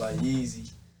somebody like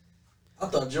Yeezy. I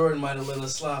thought Jordan might have let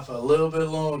us slide for a little bit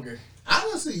longer.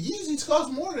 Honestly, Yeezys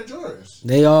cost more than Jordans.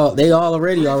 They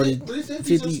already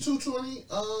 350 is 220.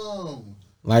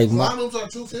 Like Quantums are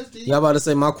 250. Y'all about to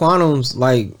say my Quantums,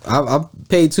 like I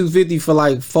paid $250 for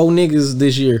like 4 niggas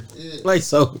this year. Yeah. Like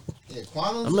so. Yeah,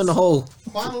 Quantums. I'm in the hole.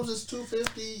 Quantums is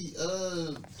 250.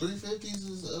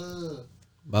 350s is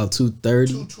about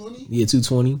 230. 220. Yeah,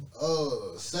 220.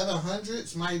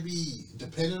 700s might be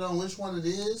depending on which one it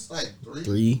is. Like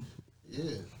 3.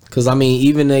 Yeah. Cause I mean,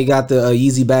 even they got the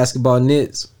Yeezy basketball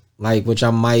knits, like which I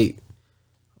might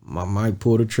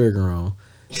pull the trigger on.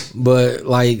 But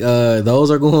like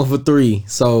those are going for 3.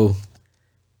 So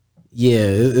yeah,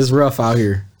 it's rough out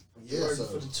here. Yeah, so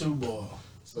for the 2 ball.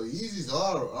 So Yeezy's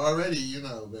already,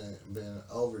 been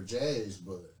over J's,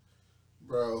 but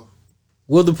bro.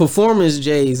 Well, the performance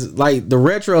J's, like the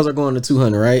retros are going to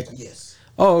 200, right? Yes.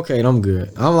 Oh, okay, I'm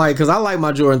good. I'm like, cause I like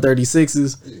my Jordan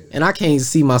 36s, and I can't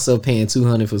see myself paying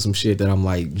 200 for some shit that I'm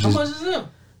like. How much is them?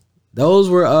 Those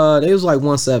were they was like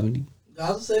 170.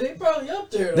 I was say they probably up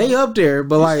there. Though. They up there,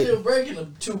 but like still breaking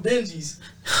them 2 Benjis.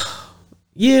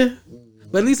 Yeah,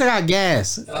 but at least I got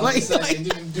gas. Like you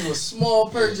can do a small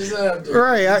purchase after.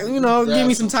 Right, give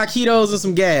me some taquitos and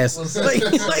some gas.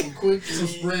 like quick, some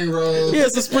spring rolls. Yeah,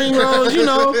 some spring rolls.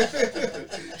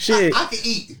 Shit. I can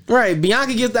eat. Right,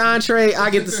 Bianca gets the entree, I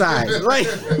get the sides. Right.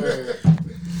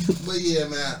 But yeah,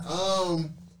 man.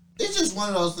 It's just one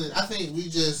of those things. I think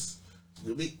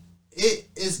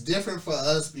it's different for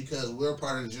us because we're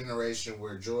part of the generation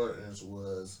where Jordans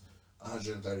was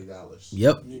 $130.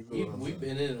 Yep. We've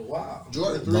been in it a while.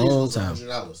 Jordan 3s was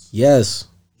 $100. Yes.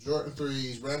 Jordan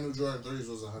 3s, brand new Jordan 3s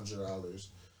was $100.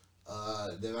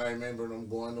 Then I remember them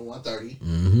going to 130.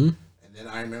 Mm-hmm. And then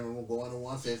I remember them going to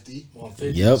 150.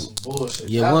 150. Yep. Some bullshit.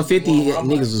 Yeah, 150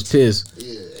 niggas was pissed.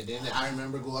 Yeah,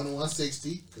 remember going to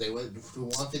 160 because they went to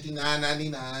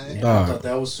 159.99. I thought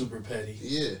that was super petty.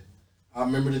 Yeah. I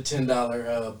remember the $10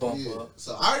 bump up.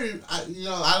 So I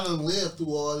done lived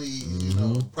through all these,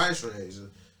 price raises,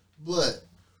 but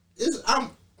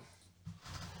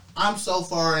I'm so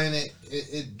far in it.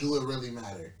 Do it really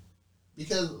matter?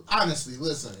 Because honestly,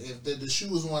 listen, if the shoe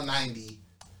was 190,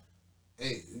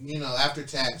 after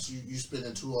tax, you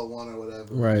spending 201 or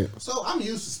whatever. Right. So I'm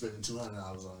used to spending $200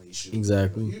 on these shoes.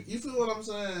 Exactly. You feel what I'm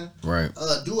saying? Right.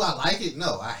 Do I like it?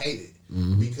 No, I hate it.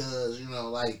 Because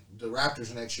like the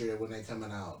Raptors next year when they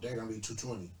coming out, they're gonna be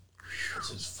 220.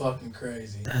 Which is fucking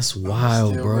crazy. That's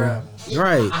wild, bro. Yeah,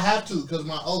 Right. I have to because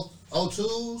my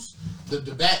O2s,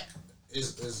 the back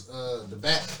is the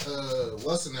back.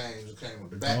 What's the name? It came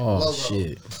with the back logo.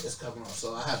 Shit. It's coming off,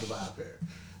 so I have to buy a pair.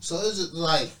 So it's just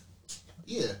like,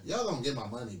 yeah, y'all gonna get my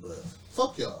money, but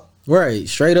fuck y'all. Right.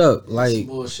 Straight up, like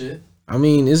bullshit. I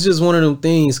mean, it's just one of them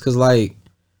things because, like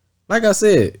I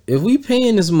said, if we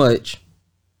paying this much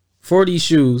for these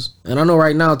shoes, and I know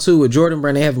right now too with Jordan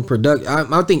Brand they having production.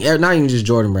 I think not even just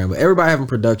Jordan Brand, but everybody having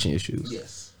production issues.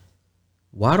 Yes.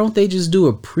 Why don't they just do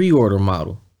a pre-order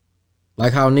model,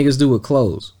 like how niggas do with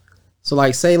clothes? So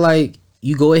like, say like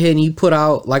you go ahead and you put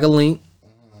out like a link,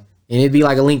 and it'd be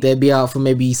like a link that'd be out for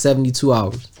maybe 72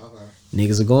 hours. Okay.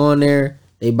 Niggas will go on there,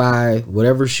 they buy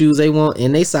whatever shoes they want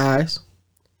in their size.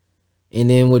 And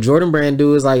then what Jordan Brand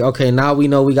do is like, okay, now we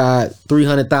know we got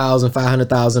 300,000,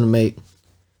 500,000 to make.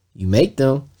 You make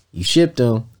them, you ship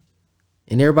them,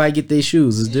 and everybody get their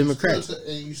shoes. It's democratic.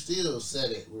 And you still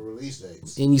set it with release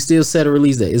dates. And you still set a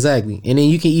release date, exactly. And then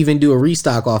you can even do a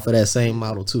restock off of that same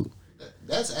model too.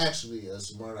 That's actually a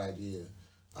smart idea.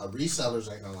 Resellers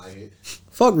ain't gonna like it.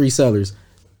 Fuck resellers.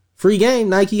 Free game,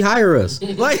 Nike, hire us.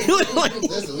 like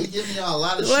listen, we giving y'all a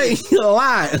lot of shit. A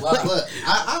lot. But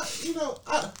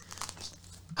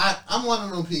I'm one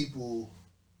of them people.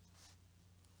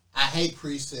 I hate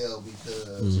pre-sale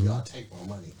because y'all take my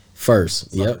money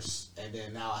first, yep. And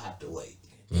then now I have to wait.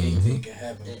 Anything can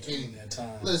happen in that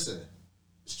time. Listen,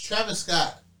 Travis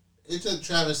Scott. It took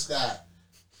Travis Scott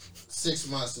 6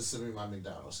 months to send me my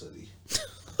McDonald's hoodie.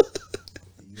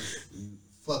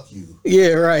 Fuck you.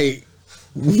 Yeah, right.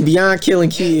 Beyond killing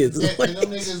kids. And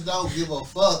them niggas don't give a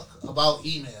fuck about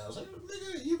emails. Like,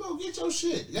 nigga, you go get your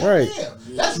shit. God right.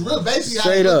 Damn. That's real basically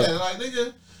straight how you up. look at it. Like,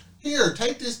 nigga, here,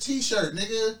 take this t-shirt,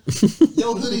 nigga.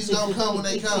 Your hoodie's gonna come when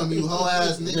they come, you hoe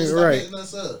ass niggas. Stop right. hitting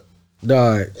us up.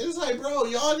 Dog. It's like, bro,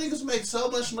 y'all niggas make so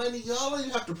much money, y'all don't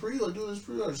even have to pre-order, do this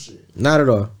pre-order shit. Not at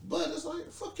all. But it's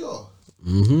like, fuck y'all.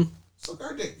 Suck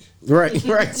our dick. Right,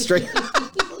 straight.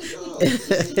 Fuck y'all. We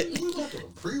about to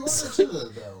pre-order to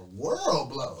the world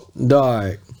blow.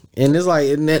 Dog. And it's like,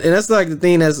 and that's like the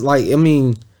thing that's like, I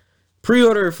mean,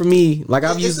 pre-order for me, like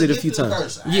I've used it a few times.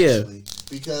 Curse, actually,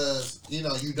 because you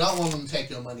don't want them to take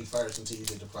your money first until you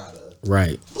get the product.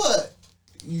 Right. But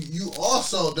you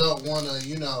also don't want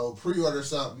to pre-order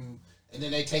something and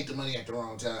then they take the money at the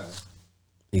wrong time.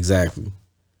 Exactly.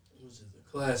 Which is a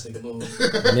classic move.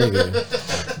 Nigga.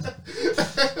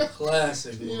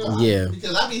 Classic move. Yeah.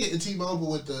 Because I be hitting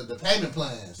T-Mobile with the payment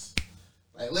plans.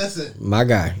 Like, listen, my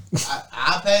guy.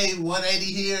 I paid $180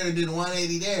 here and then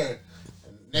 $180 there.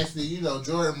 And next thing you know,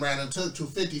 Jordan Brandon took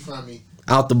 $250 from me.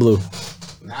 Out the blue.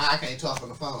 Nah, I can't talk on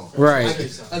the phone. Right.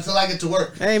 Until I get to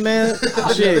work. Hey, man.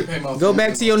 Shit. Go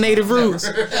back to your native roots.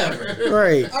 Ever.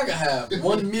 Right. I can have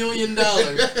 $1 million.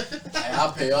 Hey,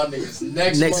 I'll pay y'all niggas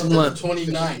next month.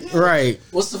 29th. Right.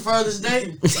 What's the furthest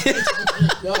date?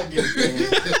 Y'all get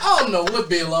it. I don't know what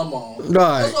bill I'm on.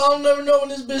 Right. That's why I don't never know when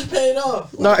this bitch paid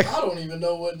off. Like, right. I don't even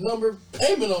know what number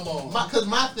payment I'm on. Because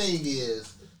my thing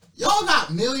is, y'all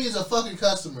got millions of fucking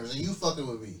customers and you fucking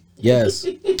with me. Yes.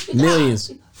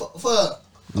 Millions. For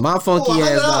my funky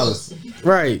ass dollars.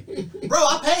 Right. Bro,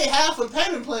 I paid half of the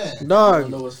payment plan. Dog.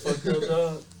 You know what's fucked up,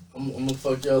 dog? I'm gonna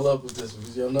fuck y'all up with this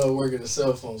because y'all know I work in a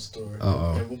cell phone store.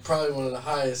 And we're probably one of the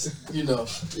highest,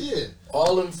 Yeah.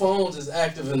 All them phones is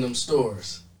active in them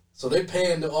stores. So they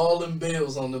paying all them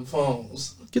bills on them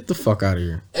phones. Get the fuck out of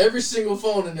here. Every single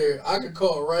phone in there, I could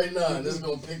call right now and it's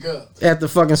gonna pick up. At the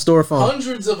fucking store phone.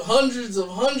 Hundreds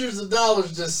of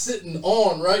dollars just sitting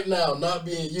on right now, not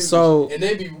being used. So, and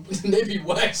they be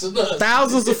waxing us.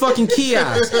 Thousands of fucking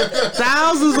kiosks,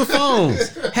 thousands of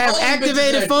phones have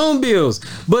activated phone bills,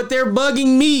 but they're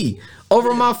bugging me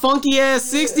over my funky ass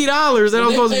 $60 that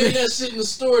I'm supposed to pay. That shit in the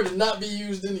store to not be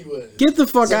used anyway. Get the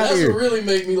fuck out of here. That's what really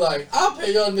make me like, I'll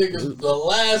pay y'all niggas the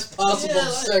last possible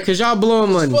second. Cause y'all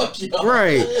blowing money. Fuck y'all.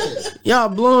 Right. Y'all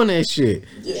blowing that shit.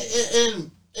 Yeah.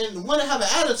 And want to have an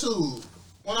attitude.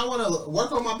 When I want to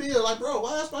work on my bill, like, bro,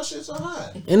 why is my shit so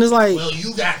high? And it's like, well,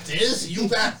 you got this, you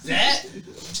got that.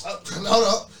 Hold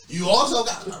up. You also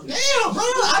got, damn, bro,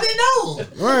 I didn't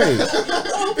know. Right.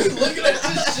 I'll be looking at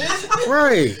this shit.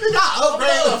 Right. You got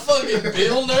upgrade a fucking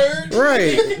bill nerd.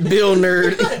 Right. Bill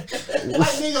nerd. Like,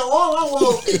 nigga, all I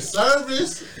want is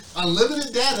service,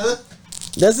 unlimited data.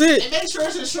 That's it. And make sure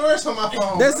it's insurance on my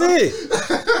phone. That's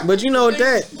it. But you know what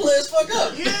that? Play as fuck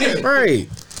up. Yeah. Right.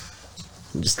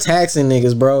 Just taxing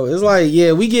niggas, bro. It's like,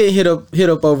 yeah, we get hit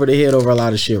up over the head over a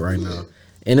lot of shit right now.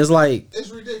 And it's like, it's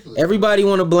ridiculous. Everybody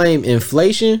want to blame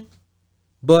inflation,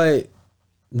 but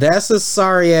that's a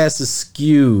sorry ass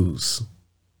excuse.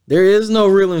 There is no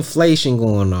real inflation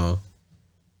going on.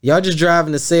 Y'all just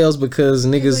driving the sales because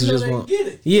niggas just want. Get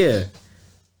it. Yeah.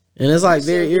 And it's like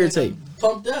they're irritated.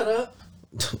 Pump that up.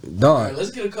 Dog. Right, let's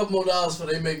get a couple more dollars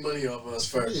before they make money off us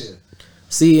first. Yeah.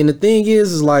 See, and the thing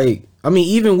is like, I mean,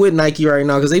 even with Nike right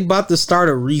now, because they about to start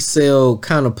a resale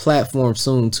kind of platform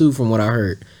soon too, from what I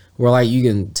heard. Where like you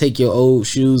can take your old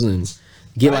shoes and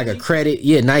get Nike? like a credit.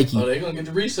 Yeah, Nike. Oh, they gonna get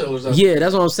the resellers out. Yeah,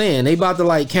 that's what I'm saying. They about to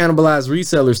like cannibalize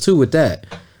resellers too with that.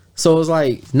 So it's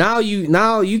like now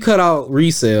you cut out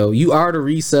resale. You are the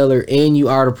reseller and you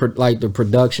are the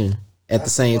production at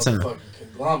the same time.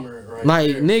 Conglomerate right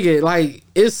Like there. nigga, like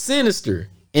it's sinister.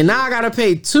 And now I gotta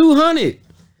pay $200.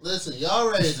 Listen, y'all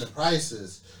raising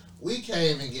prices. We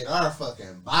can't even get our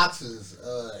fucking boxes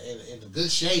in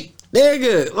good shape.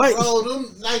 Nigga, like Bro,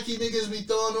 them Nike niggas be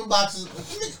throwing them boxes.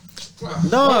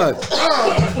 dog.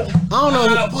 I don't I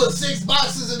know. gotta put 6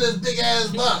 boxes in this big ass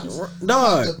box.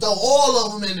 Dog. To throw all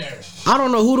of them in there. I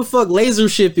don't know who the fuck Laser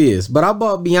Ship is, but I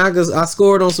bought Bianca's. I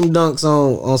scored on some dunks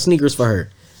on sneakers for her.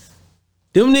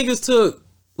 Them niggas took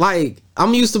like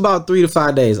I'm used to about 3 to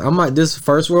 5 days. I'm like this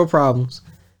first world problems.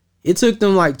 It took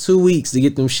them like 2 weeks to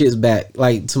get them shits back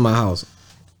like to my house.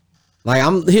 Like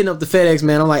I'm hitting up the FedEx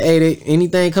man. I'm like, hey,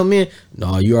 anything come in?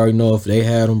 No, you already know if they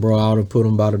had them, bro. I would have put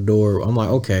them by the door. I'm like,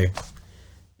 okay.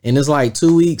 And it's like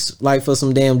 2 weeks like for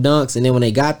some damn dunks. And then when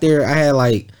they got there, I had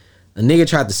like a nigga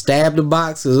tried to stab the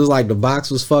box because it was like the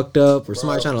box was fucked up or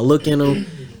somebody trying to look in them.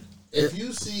 If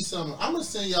you see something, I'm gonna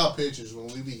send y'all pictures when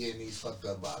we be getting these fucked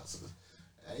up boxes.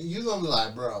 And you gonna be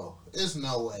like, bro, there's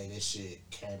no way this shit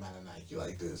came out of Nike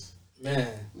like this. Man.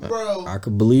 Bro. I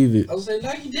could believe it. I was saying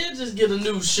Nike did just get a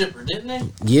new shipper, didn't they?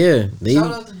 Yeah.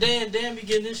 Shout out to Dan. Dan be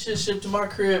getting this shit shipped to my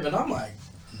crib, and I'm like,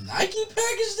 Nike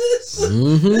packaged this?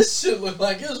 Mm-hmm. This shit looked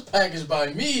like it was packaged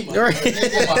by me, my, Right.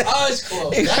 with my eyes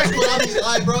closed. That's what I be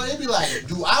like, bro. It be like,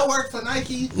 do I work for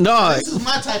Nike? No. This is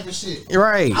my type of shit.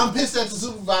 Right. I'm pissed at the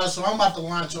supervisor, so I'm about to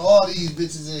launch all these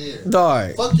bitches in here.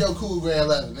 Dog. Fuck your cool gray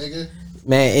 11, nigga.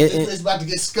 Man, This bitch about to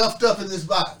get scuffed up in this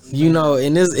box. you know,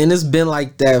 and it's been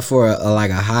like that for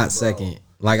like a hot second.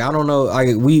 Like I don't know,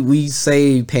 like we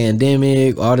say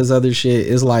pandemic, all this other shit.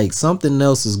 It's like something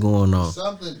else is going on.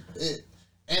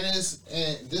 And this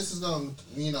is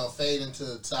gonna fade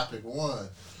into topic 1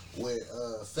 with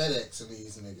FedEx and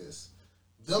these niggas.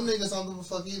 Them niggas don't give a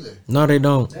fuck either. No, they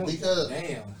don't. Because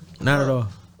Not at all.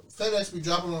 FedEx be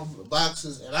dropping off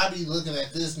boxes, and I be looking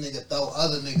at this nigga throw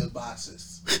other niggas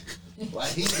boxes.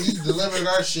 Like he's delivering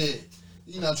our shit,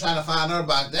 trying to find our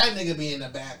box. That nigga be in the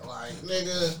back like,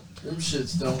 nigga. Them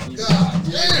shits don't even. God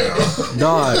damn.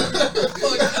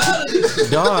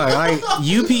 Dog, like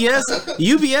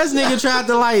UPS nigga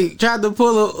tried to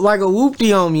pull a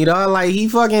whoopty on me, dog. Like he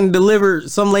fucking delivered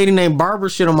some lady named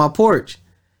Barbara shit on my porch,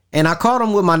 and I caught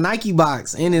him with my Nike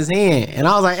box in his hand, and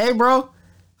I was like, hey bro,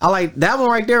 I like that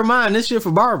one right there, mine. This shit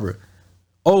for Barbara.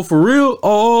 Oh, for real?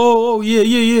 Oh, yeah.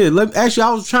 Actually,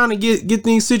 I was trying to get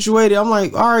things situated. I'm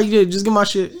like, all right, yeah, just get my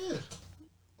shit. Yeah.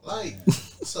 Like,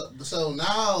 so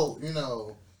now,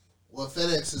 what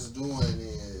FedEx is doing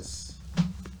is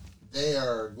they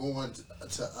are going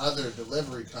to other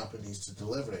delivery companies to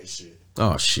deliver their shit.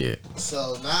 Oh, shit.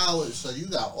 So now, you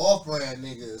got off-brand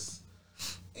niggas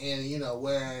and,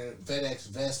 wearing FedEx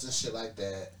vests and shit like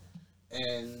that.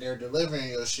 And they're delivering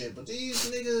your shit, but these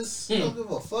niggas don't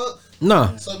give a fuck.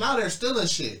 No. So now they're stealing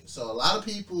shit. So a lot of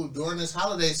people during this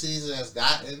holiday season has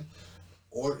gotten,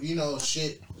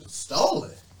 shit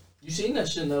stolen. You seen that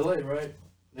shit in LA, right?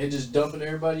 They just dumping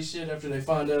everybody's shit after they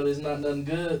find out it's not nothing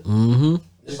good. Mm-hmm.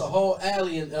 There's a whole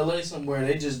alley in LA somewhere.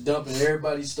 They just dumping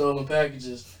everybody's stolen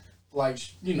packages. Like,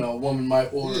 a woman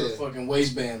might order a fucking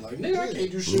waistband. Like, nigga, I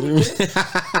can't do shit with this.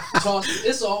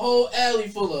 It's a whole alley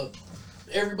full of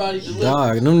everybody delivering.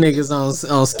 Dog, them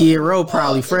niggas on Skid Row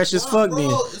probably fresh as fuck then.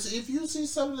 If you see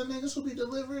some of the niggas who be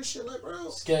delivering shit like, bro.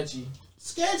 Sketchy.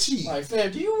 Like, fam,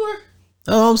 do you work?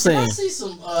 Oh, I'm saying. I see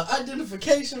some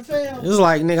identification, fam. It's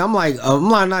like, nigga, I'm like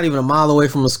not even a mile away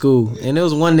from a school. And there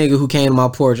was one nigga who came to my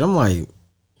porch. I'm like,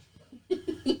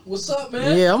 what's up,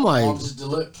 man? yeah, I'm like, I'm just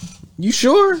delivering. You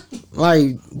sure?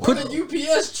 Like, put a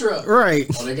UPS truck. Right.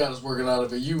 Oh, they got us working out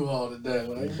of a U-Haul today.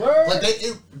 Like, but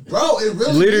it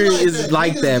really literally is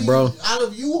like that, bro. Out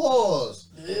of U-Hauls.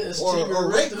 Yeah,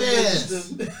 or rape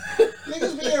vans.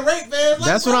 Niggas being rape vans. Like,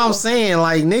 that's what I'm saying.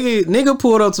 Like, nigga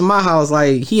pulled up to my house.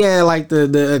 Like, he had like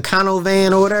the Econo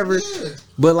van or whatever. Yeah.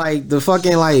 But like the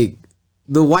fucking like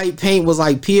the white paint was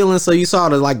like peeling, so you saw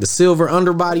the silver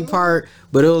underbody part,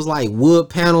 but it was like wood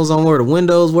panels on where the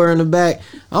windows were in the back.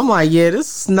 I'm like, yeah,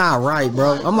 this is not right,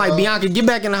 bro. I'm like, Bianca, get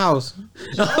back in the house.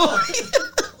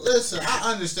 Listen,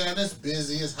 I understand it's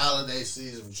busy, it's holiday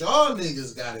season, but y'all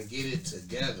niggas gotta get it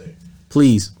together.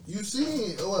 Please. You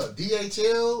seen what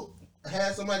DHL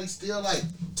had somebody steal like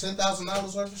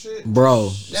 $10,000 worth of shit? Bro,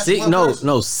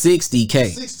 60K.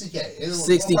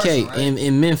 60K. Right?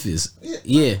 in Memphis.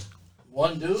 Yeah.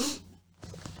 One dude?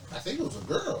 I think it was a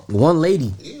girl. One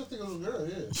lady. Yeah, I think it was a girl,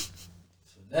 yeah.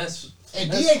 That's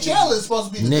DHL cool. Is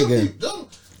supposed to be the nigga. Good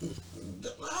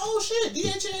oh shit,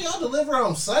 DHL y'all deliver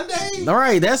on Sunday? All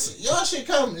right, that's y'all shit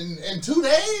come in 2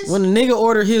 days. When the nigga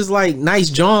order his like nice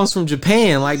Johns from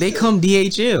Japan, like they come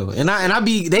DHL, and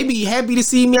they be happy to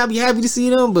see me. I be happy to see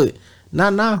them, but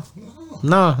not now.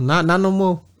 No, not no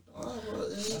more.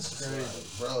 That's crazy,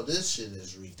 bro. This shit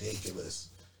is ridiculous.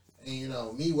 And you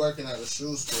know, me working at a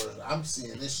shoe store, I'm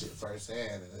seeing this shit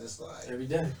firsthand, and it's like every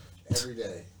day.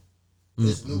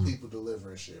 There's new people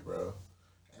delivering shit, bro.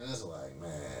 And it's like,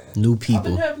 man. New people. I've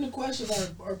been having to question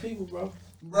our people, bro.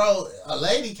 Bro, a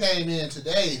lady came in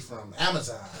today from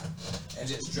Amazon and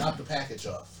just dropped the package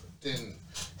off. Didn't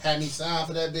have me sign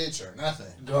for that bitch or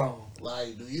nothing. Gone.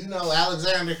 Like, do you know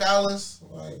Alexander Collins?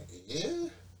 Like, yeah.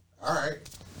 All right.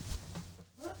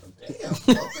 Damn.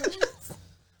 Okay.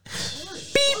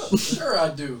 Beep. Sure I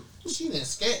do. She didn't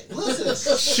scan.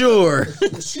 Listen. Sure.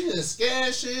 She didn't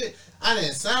scan shit. I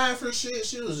didn't sign for shit.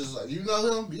 She was just like, you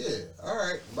know him? Yeah. All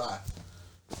right. Bye.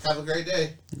 Have a great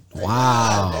day.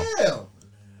 Wow. Like, damn.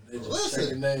 They just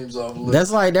taking names off. That's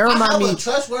like, that remind me. I have a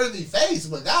trustworthy face,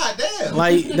 but goddamn.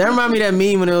 Like, that remind me of that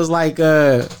meme when it was like,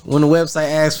 when the website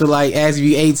asks for like, asks if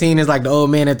you 18, it's like the old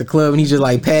man at the club and he's just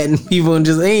like patting people and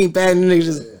just, he ain't patting niggas,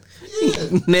 just.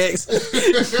 Yeah. Next. That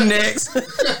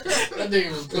nigga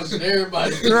was pushing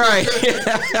everybody. Right.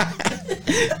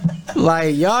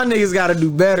 Like, y'all niggas gotta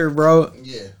do better, bro.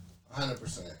 Yeah,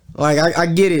 100%. Like, I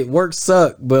get it. Work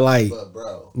suck, but like,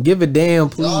 bro, give a damn,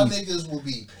 please. Y'all niggas will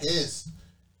be pissed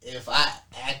if I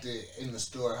acted in the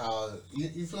store how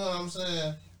you feel what I'm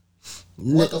saying?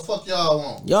 What the fuck y'all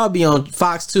want? Y'all be on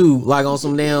Fox 2, like on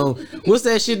some damn, what's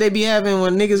that shit they be having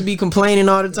when niggas be complaining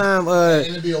all the time?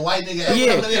 And it be a white nigga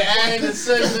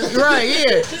Right,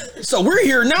 yeah. So we're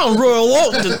here now in Royal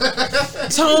Oak to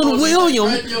Tone William.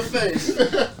 Right in your face.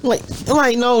 Like,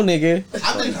 no, nigga.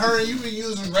 I've been hearing you been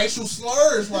using racial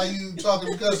slurs while you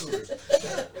talking to customers.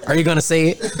 Are you gonna say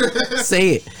it? Say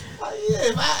it. Yeah,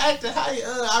 if I acted how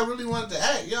I really wanted to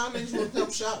act, y'all niggas would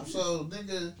come shop. So,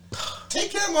 nigga,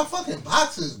 take care of my fucking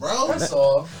boxes, bro. That's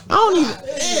all. I don't even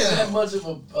that much of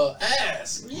a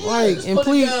ass. Yeah, like,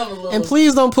 and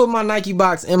please don't put my Nike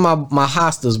box in my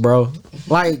hostas, bro.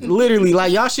 Like, literally,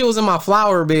 like y'all shit was in my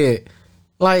flower bed.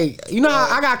 Like, you know,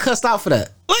 I got cussed out for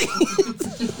that.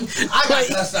 I got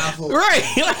cussed out for it. Right,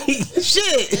 like,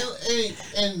 shit.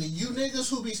 And you niggas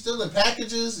who be stealing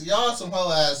packages, y'all some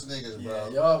hoe ass niggas, bro.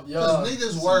 Yeah, y'all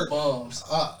niggas work bums.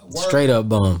 Straight up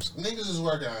bums. Niggas is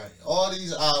working all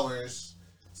these hours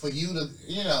for you to,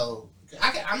 you know,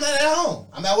 I'm not at home.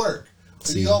 I'm at work.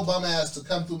 For you old bum ass to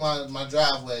come through my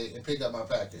driveway and pick up my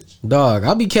package. Dog,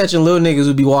 I be catching little niggas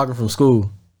who be walking from school.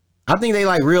 I think they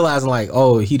like realizing like,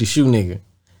 oh, he the shoe nigga.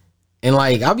 And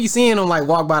like, I be seeing them like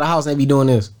walk by the house and they be doing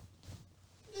this.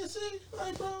 Yeah, see,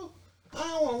 like, bro, I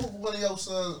don't want to whoop one of your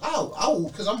sons.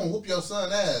 Because I'm going to whoop your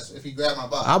son ass if he grab my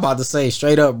box. I'm about to say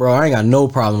straight up, bro, I ain't got no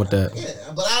problem with that.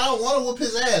 Yeah, but I don't want to whoop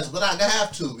his ass, but I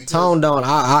have to. Tone don't,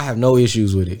 I have no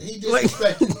issues with it. He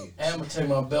disrespected me. I'm going to take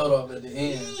my belt off at the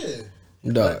end. Yeah.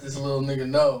 Dog. Let this little nigga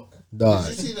know. Dog.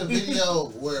 Did you see the video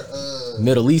where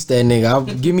Middle East that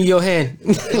nigga? Give me your hand.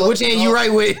 Which hand you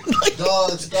right with?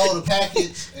 Dog stole the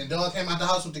package and dog came out the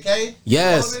house with the K?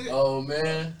 Yes. Oh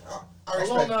man. I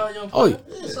respect now, young oh, yeah.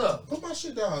 What's up? Put my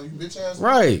shit down, you bitch ass.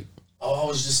 Right. Oh, I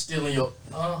was just stealing your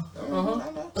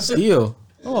Steal.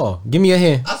 Oh, give me a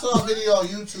hand. I saw a video on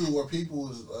YouTube where people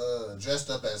was dressed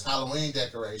up as Halloween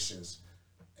decorations.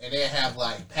 And they have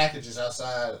like packages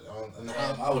outside on the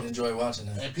house. I would enjoy watching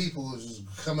that. And people was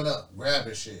just coming up,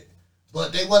 grabbing shit.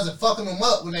 But they wasn't fucking them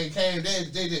up when they came. They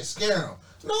didn't scare them.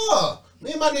 No,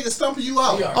 Me and my nigga stumping you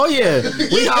out. Oh yeah,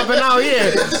 we hopping out.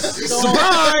 Yeah,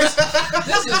 surprise!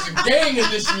 This is a gang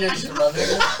initiation, my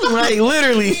nigga. Like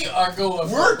literally, We are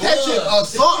going. We're catching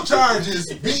assault charges,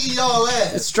 beating y'all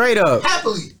ass straight up,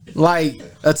 happily. like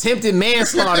attempted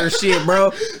manslaughter shit,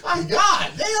 bro. My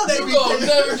God, damn, they You be gonna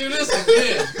never do this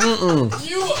again.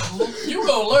 You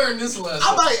gonna learn this lesson.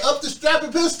 I might up the strap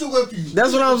and pistol whip you.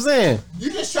 That's what I'm saying.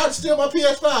 You just tried to steal my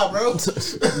PS5,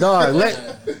 bro. Dog,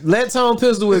 let Tone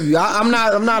pistol with you. I'm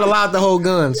not allowed to hold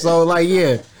guns, so like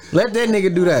yeah, let that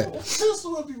nigga do that.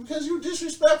 Pistol whip you because you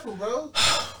disrespectful, bro.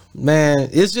 Man,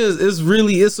 it's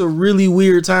a really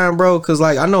weird time, bro. Cause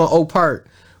like I know in Oak Park,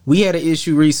 we had an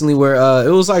issue recently where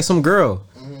it was like some girl,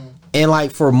 and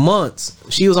like for months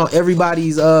she was on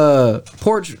everybody's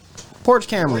porch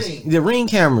cameras, the Ring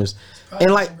cameras, Probably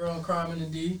and like girl crime in the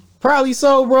D. probably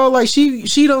so, bro. Like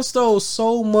she done stole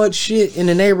so much shit in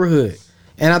the neighborhood,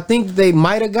 and I think they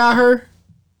might have got her,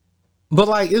 but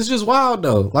like it's just wild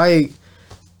though. Like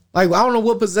I don't know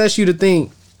what possessed you to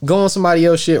think go on somebody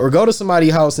else's shit or go to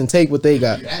somebody's house and take what they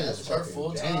got. That is Her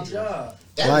full-time job.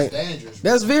 That is dangerous.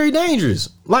 Bro. That's very dangerous.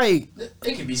 Like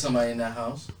It could be somebody in that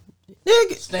house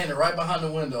nigga. standing right behind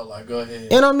the window. Like, go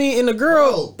ahead. And I mean, and the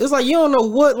girl, it's like you don't know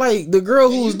what, like the girl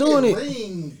who was doing it.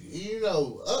 Ring, you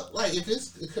know, up like if it's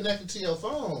connected to your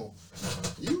phone,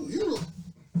 you.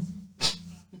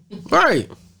 Right.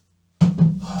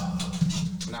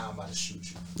 Nah, I'm about to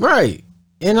shoot you. Right.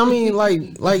 And I mean,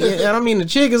 and I mean, the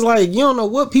chick is like, you don't know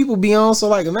what people be on. So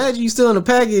like, imagine you still in the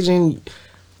package and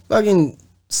fucking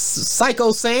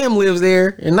Psycho Sam lives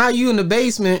there, and now you in the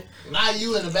basement. Now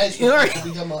you in the basement, Right. to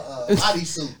become a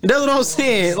bodysuit. That's what I'm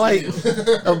saying. Like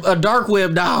a dark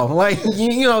web doll. Like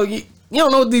you don't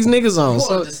know what these niggas on. You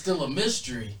So want to still a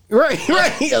mystery. right.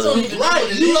 Don't even know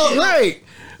what it You know, is. Right.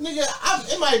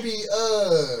 nigga, it might be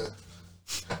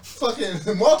fucking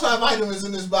multivitamins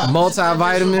in this box.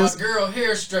 Multivitamins. My girl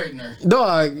hair straightener.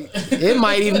 Dog, it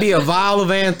might even be a vial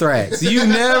of anthrax. You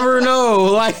never know.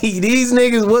 Like these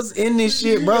niggas, what's in this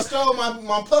shit, You bro? just stole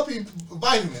my puppy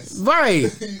vitamins. Right.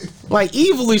 Like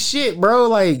evil as shit, bro.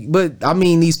 Like, but I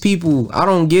mean, these people, I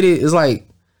don't get it. It's like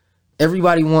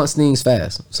everybody wants things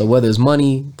fast. So whether it's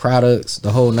money, products,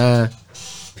 the whole nine,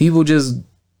 people just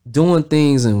doing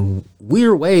things in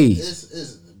weird ways.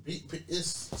 It's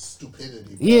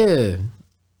stupidity. Bro. Yeah.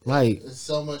 Like, There's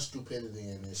so much stupidity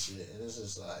in this shit, and it's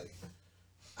just like,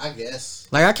 I guess.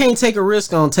 Like I can't take a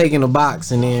risk on taking a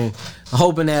box and then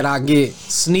hoping that I get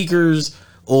sneakers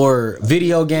or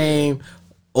video game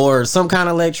or some kind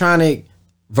of electronic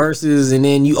versus, and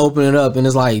then you open it up and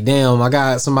it's like, damn, I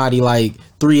got somebody like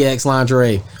 3X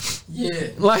lingerie. Yeah.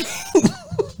 Like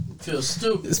Feel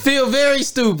stupid. feel very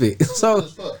stupid. So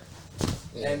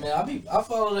Hey man, I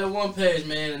follow that one page,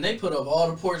 man, and they put up all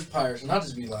the porch pirates, and I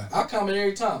just be like, I comment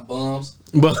every time, bums.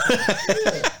 but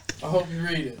I hope you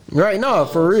read it. right, no,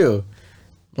 for real.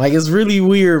 Like it's really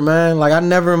weird, man. Like I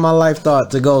never in my life thought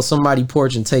to go somebody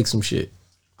porch and take some shit.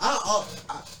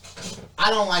 I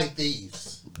don't like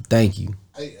thieves. Thank you.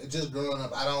 Just growing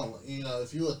up, I don't. You know,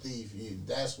 if you a thief,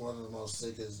 that's one of the most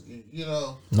sickest. You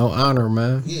know. No honor,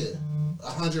 man. Yeah,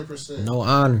 100%. No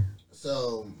honor.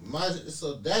 So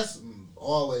that's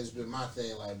always been my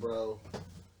thing. Like, bro,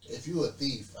 if you a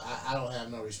thief, I don't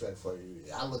have no respect for you.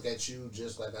 I look at you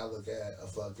just like I look at a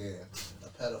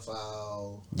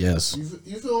pedophile. Yes.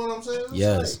 You feel what I'm saying? It's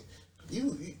Yes. Like,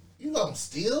 you gonna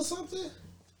steal something?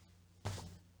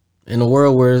 In a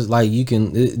world where it's like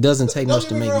it doesn't take Don't much to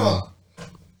get me make money. wrong.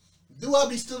 Do I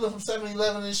be stealing from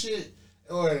 7-Eleven and shit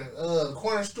or the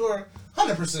corner store?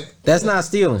 100%. That's not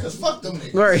stealing. Cause fuck them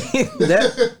niggas.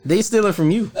 Right. They stealing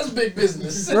from you. That's big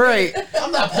business. Right.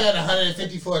 I'm not paying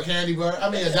 $150 for a candy bar. I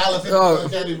mean $1.50 for a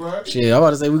candy bar. Shit, I'm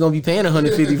about to say we're gonna be paying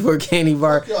 $150 for a candy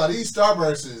bar. Yo, these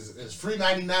Starbursts is free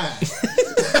 99.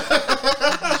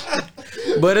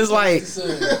 But it's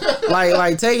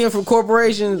like taking from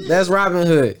corporations, that's Robin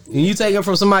Hood. And you taking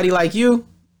from somebody like you,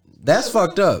 that's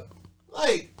fucked up.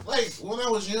 Like when I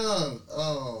was young,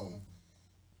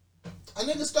 a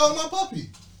nigga stole my puppy.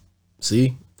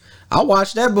 See? I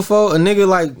watched that before. A nigga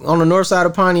like on the north side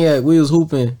of Pontiac, we was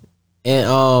hooping and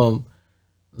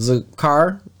was a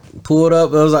car pulled up.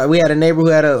 It was like we had a neighbor who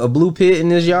had a blue pit in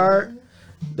his yard.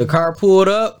 The car pulled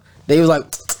up. They was like,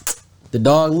 the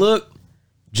dog looked,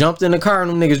 jumped in the car, and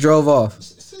them niggas drove off.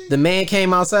 The man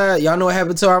came outside. Y'all know what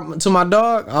happened to my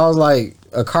dog? I was like,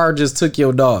 a car just took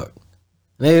your dog.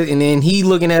 And then he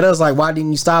looking at us like, why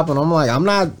didn't you stop him? I'm like,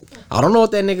 I don't know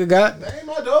what that nigga got. That ain't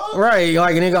my dog. Right,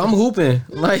 like nigga, I'm hooping.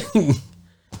 Like, wait,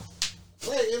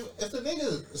 if the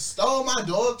nigga stole my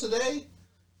dog today,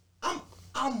 I'm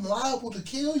I'm liable to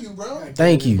kill you, bro.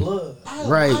 Thank you. Blood.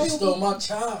 Right. You stole my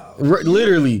child.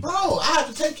 Literally. Bro, I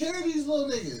have to take care of these little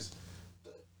niggas.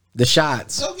 The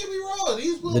shots. Don't get me wrong.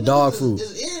 These little the dog niggas food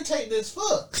is irritating as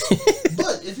fuck.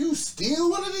 But if you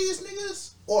steal one of these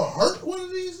niggas or hurt one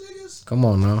of these niggas, come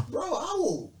on now, bro, I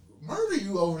will murder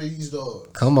you over these dogs.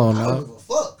 Come on I now. don't give a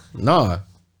fuck. Nah.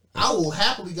 I will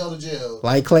happily go to jail.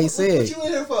 Like Clay said. What you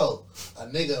in here for? A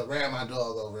nigga ran my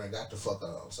dog over and got the fuck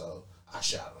on, so I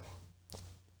shot him.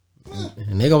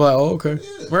 And they go like, oh, okay.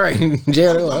 Yeah. Right.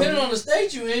 Jail. Depending on the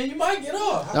state you in, you might get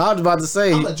off. I was about to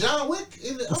say. I'm a John Wick.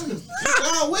 I'm the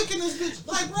John Wick in this bitch.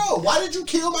 Like, bro, why did you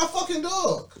kill my fucking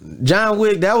dog? John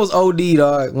Wick, that was OD,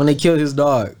 dog, when they killed his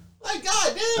dog. Like,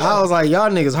 goddamn. I was like,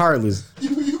 y'all niggas heartless.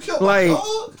 You killed like, my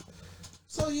dog?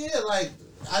 So, yeah, like,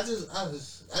 I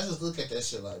just look at that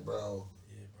shit like, bro.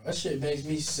 Yeah, bro, that shit makes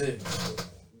me sick.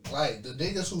 Like, the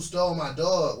niggas who stole my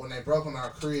dog when they broke in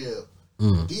our crib,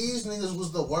 these niggas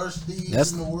was the worst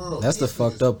thieves in the world. That's these the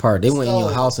fucked up part. They went in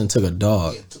your house and took a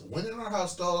dog. Yeah, went in our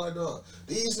house, stole our dog.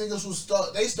 These niggas who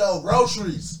stole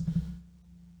groceries.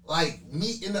 Like,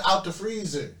 meat out the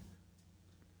freezer.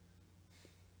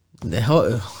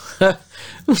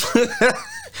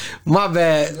 My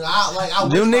bad.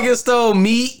 Them niggas stole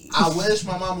meat. I wish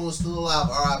my mama was still alive,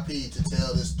 R.I.P., to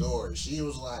tell this story. She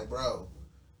was like, bro,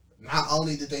 not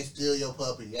only did they steal your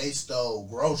puppy, they stole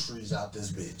groceries out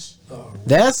this bitch.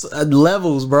 That's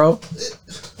levels, bro.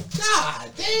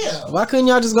 God damn. Why couldn't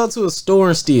y'all just go to a store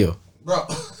and steal? Bro.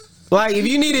 Like, if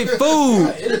you needed food.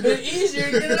 It'd have been easier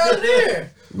to get it out of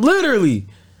there. Literally.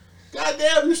 God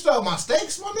damn, you stole my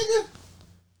steaks, my nigga?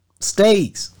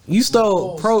 Steaks. You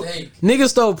stole niggas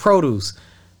stole produce.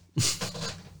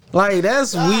 Like,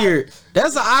 that's weird.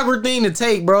 That's an awkward thing to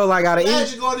take, bro. Like, out of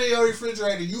imagine going to your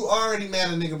refrigerator, you already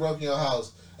mad a nigga broke in your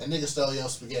house, and nigga stole your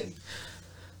spaghetti.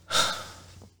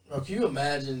 Bro, can you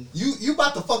imagine? You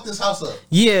about to fuck this house up.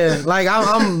 Yeah, like,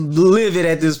 I'm livid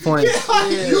at this point.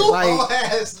 Yeah, you like,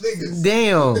 ass niggas.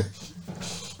 Damn.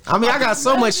 I mean, I got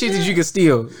so much shit that you can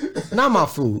steal. Not my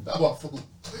food. Not my food.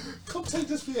 Come take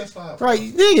this PS5. Right,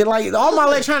 nigga, like, all my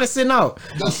electronics sitting out.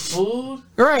 The food?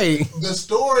 Right. The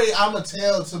story I'm going to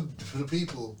tell to the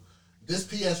people, this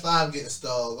PS5 getting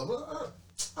stole.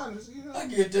 I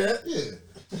get that. Yeah.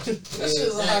 That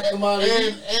shit's a hot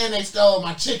commodity. And they stole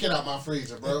my chicken out my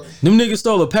freezer, bro. Them niggas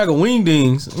stole a pack of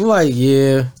wingdings. I'm like,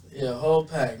 yeah. Yeah, a whole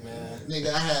pack, man.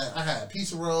 Nigga, I had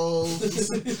pizza rolls.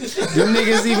 Them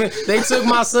niggas even, they took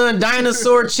my son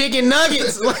dinosaur chicken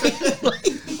nuggets.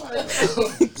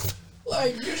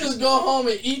 Like, you just go home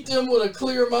and eat them with a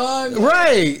clear mind.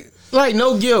 Right. Like,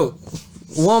 no guilt.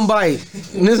 One bite.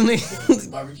 And this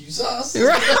nigga. Barbecue sauce.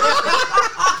 Right.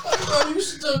 Bro, you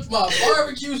stuck my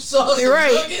barbecue sauce and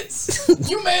nuggets.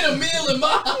 You made a meal in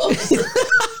my house.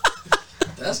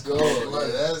 That's gold.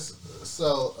 Like, that's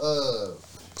so.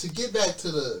 To get back to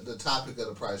the topic of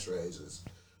the price raises,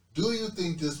 do you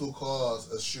think this will cause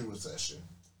a shoe recession?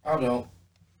 I don't.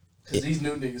 Because these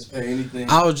new niggas pay anything.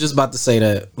 I was just about to say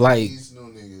that. Like, these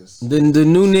new niggas. The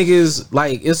new niggas,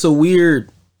 like, it's a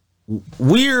weird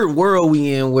world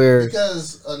we in where.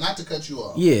 Because, not to cut you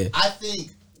off. Yeah. I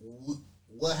think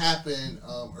what happened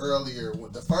earlier,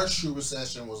 when the first shoe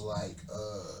recession was like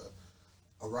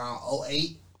around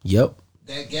 2008. Yep.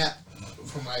 That gap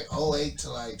from like 2008 to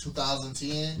like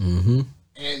 2010. Mm-hmm.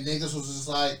 And niggas was just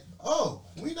like, oh,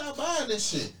 we not buying this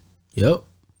shit. Yep.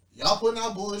 Y'all putting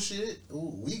out bullshit.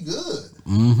 Ooh, we good.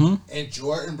 Mm-hmm. And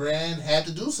Jordan Brand had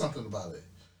to do something about it.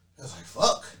 I was like,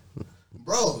 fuck.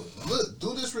 Bro, look,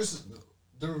 through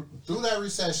that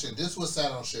recession, this was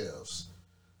sat on shelves.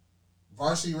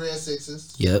 Varsity Red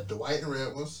Sixes. Yep. The white and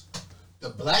red ones. The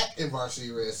black and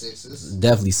Varsity Red Sixes.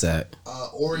 Definitely sat.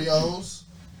 Oreos.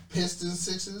 Pistons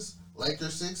Sixes.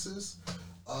 Lakers Sixes.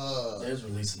 They're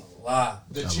releasing a lot.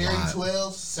 The Cherry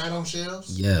 12s sat on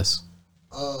shelves. Yes.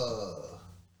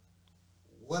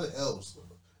 What else?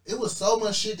 It was so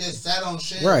much shit that sat on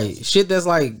shelves. Right. Shit that's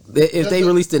like, if they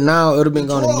released it now, it would have been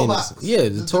gone in minutes. Yeah,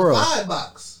 the Toro. The 5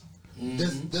 box.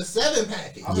 Mm-hmm. The 7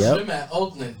 package. I was them at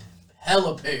Oakland.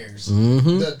 Hella pairs.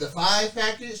 Mm-hmm. The 5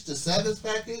 package, the 7th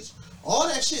package. All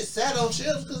that shit sat on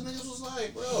shelves because niggas was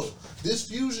like, bro, this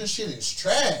Fusion shit is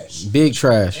trash. Big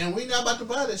trash. And we not about to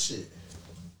buy this shit.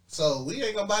 So we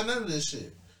ain't gonna buy none of this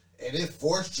shit. And it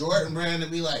forced Jordan Brand to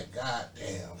be like, God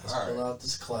damn, let's pull out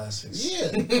this classics. Yeah.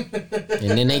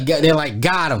 And then they're like,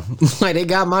 got him. Like, they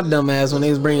got my dumb ass when they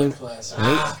was bringing.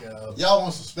 Y'all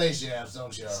want some Space Jams,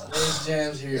 don't y'all? Space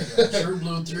Jams, here you go. True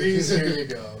Blue 3s, here you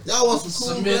go. Y'all want some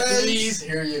Cool Submit Brands? 3s,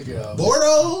 here you go.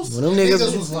 Bordeaux? When them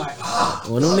niggas was like,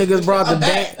 when them niggas brought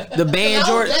the band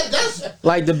Jordan,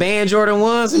 like the band Jordan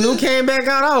ones, and who came back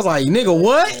out, I was like, nigga,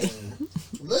 what?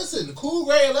 listen, the cool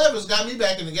gray 11s got me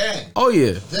back in the game. Oh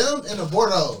yeah. Them and the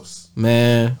Bordeaux's.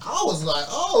 Man. I was like,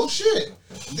 oh shit,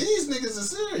 these niggas are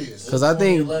serious. Because I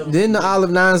think didn't the Olive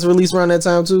 9s release around that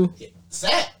time too?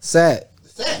 Sat.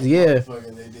 Yeah.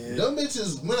 Them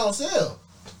bitches went on sale.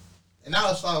 And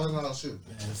now it's $500 shoe.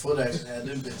 Man, Foot Action had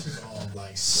them bitches on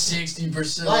like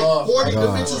 60% like off. 40, the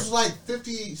bitches was like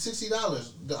 $50,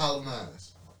 $60, the Olive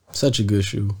 9s. Such a good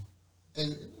shoe.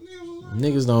 And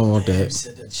niggas don't want that. You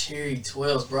said the Cherry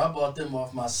 12s, bro. I bought them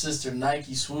off my sister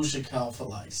Nike swoosh account for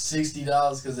like $60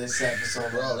 because they sat for so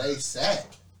long. Bro, they sat.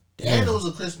 Damn. And it was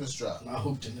a Christmas drop. I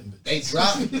hooped in them bitches. They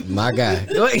dropped. My guy.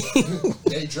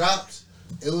 They dropped.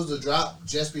 It was a drop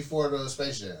just before the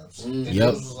Space Jams. And it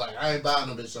was like, I ain't buying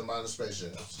no bitch, I'm buying the Space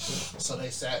Jams. So they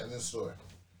sat in the store.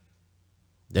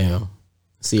 Damn.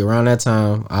 See, around that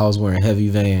time, I was wearing heavy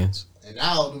Vans. And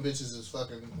now the bitches is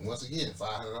fucking, once again,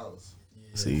 $500.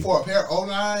 Yeah. See. For a pair of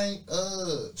 09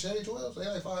 Cherry 12s, they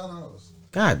like $500.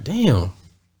 God damn.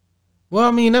 Well,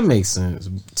 I mean, that makes sense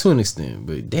to an extent,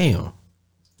 but damn.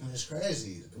 It's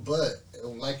crazy. But,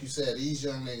 like you said, these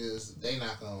young niggas, they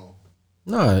not gonna.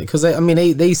 No, because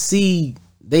they see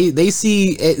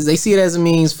it as a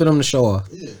means for them to show off.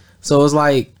 Yeah. So it's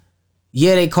like,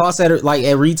 yeah, they cost at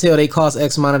retail they cost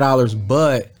X amount of dollars,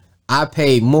 but I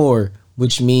paid more,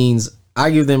 which means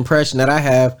I give the impression that I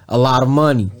have a lot of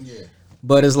money. Yeah.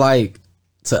 But it's like,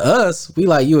 to us, we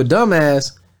like, you a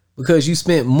dumbass because you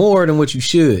spent more than what you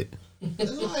should.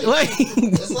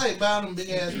 It's like buying them big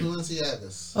ass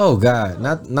Balenciagas. Oh God,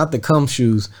 not the cum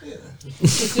shoes. Yeah.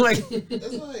 Like,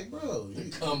 it's like, bro,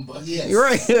 yes, you're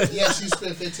right. Yes, you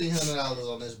spent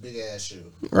 $1,500 on this big ass shoe.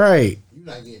 Right. You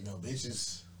not getting no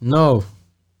bitches. No.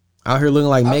 Out here looking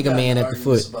like Mega Man at the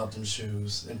foot. About them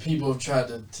shoes, and people have tried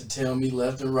to tell me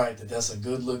left and right that that's a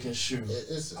good looking shoe.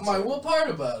 I'm like, what part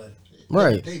about it?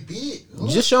 Right. They big.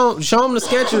 Just show them the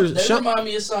Skechers. They remind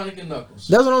me of Sonic and Knuckles.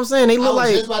 That's what I'm saying. They look like.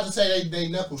 I was just about to say they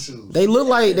knuckle shoes. They look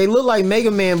like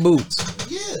Mega Man boots.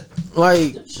 Yeah. This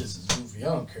Like. shit is goofy. I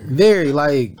don't care. Very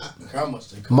like. How much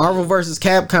they cost. Marvel versus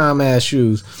Capcom ass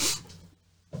shoes.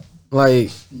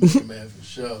 Like. Man, for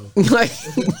sure. Like.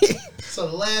 So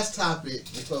the last topic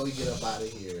before we get up out of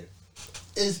here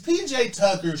is PJ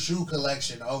Tucker's shoe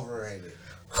collection overrated?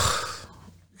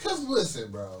 Because listen,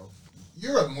 bro,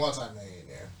 you're a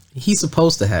multi-millionaire. He's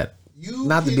supposed to have.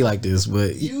 Not to be like this,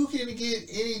 but you can get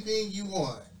anything you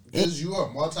want because you are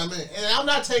a multi-millionaire. And I'm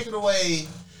not taking away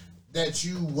that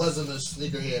you wasn't a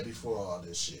sneakerhead before all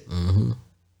this shit. Mm-hmm.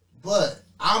 But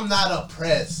I'm not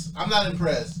impressed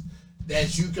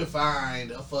that you can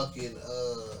find a fucking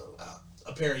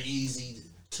a pair of Yeezy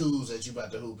 2s that you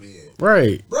about to hoop in.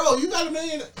 Right. Bro, you got $1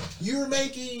 million. You're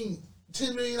making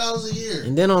 $10 million a year.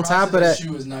 And then on top of that,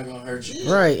 shoe is not gonna hurt you.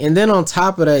 Right. And then on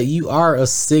top of that, you are a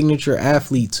signature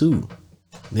athlete too.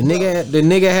 The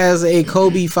nigga has a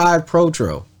Kobe 5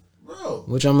 Protro. Bro.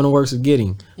 Which I'm in the works of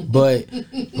getting. But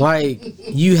like,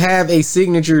 you have a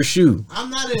signature shoe. I'm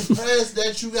not impressed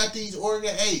that you got these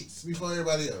Oregon 8s before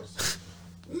everybody else.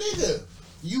 Nigga,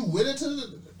 you went into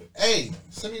the hey,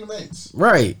 send me the 8s.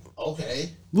 Right.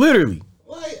 Okay. Literally.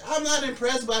 Like, I'm not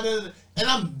impressed by that. And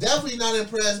I'm definitely not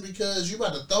impressed because you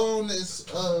about to throw on this,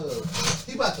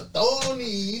 he about to throw on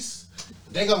these.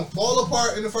 They gonna fall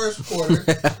apart in the first quarter.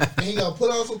 And he gonna put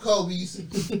on some Kobe's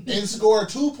and score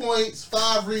 2 points,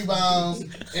 5 rebounds,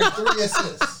 and 3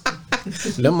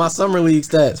 assists. Them my summer league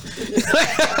stats.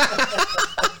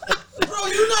 Bro,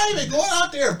 you're not even going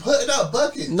out there putting up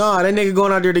buckets. No, that nigga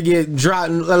going out there to get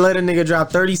dropped. Let a nigga drop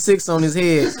 36 on his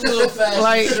head.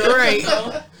 Like,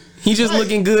 right. He just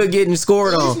looking good getting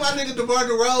scored on. At least my nigga DeMar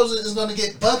DeRozan is gonna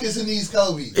get buckets in these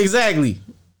Kobe. Exactly.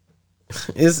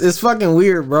 It's fucking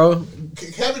weird, bro.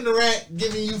 Kevin Durant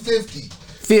giving you 50.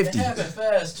 50. It happened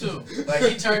fast too. Like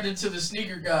he turned into the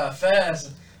sneaker guy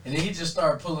fast, and then he just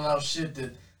started pulling out shit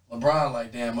that LeBron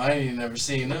like, damn, I ain't even never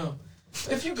seen them.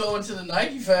 If you go into the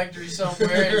Nike factory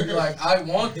somewhere and be like, I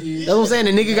want these. That's what I'm saying.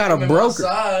 The nigga got a broker.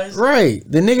 Right.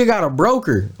 The nigga got a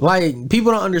broker. Like,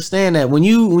 people don't understand that. When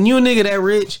you a nigga that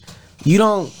rich, you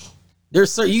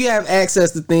have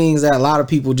access to things that a lot of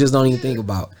people just don't even think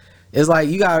about. It's like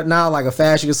you got now like a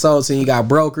fashion consultant, you got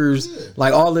brokers,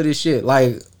 like all of this shit.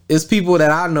 Like, it's people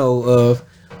that I know of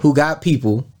who got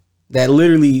people that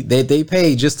literally that they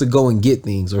pay just to go and get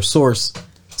things or source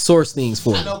things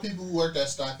for them. I know people who worked at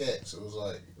StockX. It was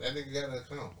like, that nigga got an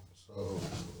account. So,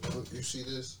 look, you see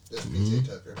this? That's PJ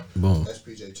Tucker. Boom. That's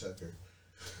PJ Tucker.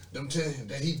 Them 10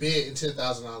 that he bid in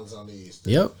 $10,000 on these.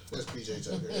 Yep. That's PJ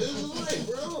Tucker. It's like,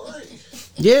 bro, like,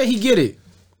 yeah, he get it.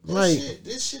 Like,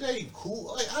 this shit ain't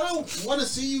cool. Like, I don't want to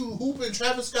see you hooping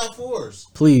Travis Scott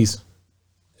 4s. Please.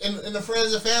 in the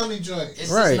friends and family joint. It's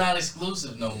just not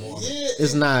exclusive no more. Yeah,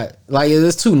 it's not like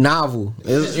it's too novel.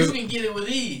 You can get it with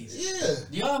ease. Yeah.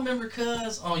 Do y'all remember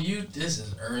Cuz on YouTube? This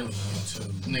is early on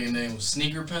YouTube. Nigga name was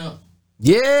Sneaker Pimp.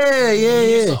 Yeah.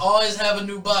 He used to always have a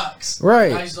new box.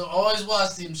 Right. I used to always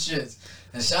watch them shits.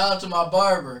 And shout out to my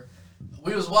barber.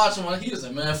 We was watching one. He was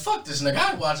like, man, fuck this nigga.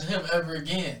 I ain't watching him ever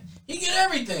again. He get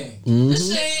everything.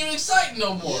 This shit ain't even exciting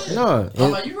no more. No.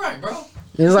 I'm like, you right, bro.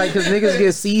 It's like because niggas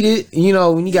get seated, you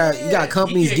know, when you got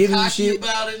companies giving you shit.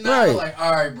 About it now. Right. Like,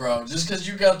 all right, bro. Just because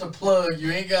you got the plug,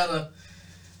 you ain't gotta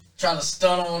try to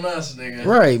stun on us, nigga.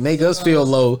 Right. Make us feel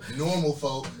low. Normal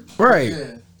folk. Right.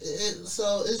 Yeah.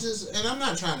 So it's just, and I'm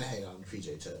not trying to hate on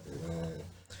PJ Tucker, man.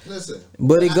 Listen.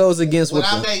 But it goes against when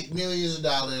I make millions of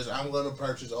dollars, I'm gonna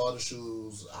purchase all the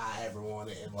shoes I ever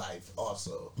wanted in life,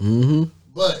 also. Mm-hmm.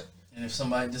 But. And if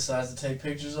somebody decides to take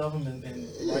pictures of them and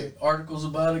write articles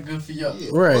about it, good for y'all. Yeah,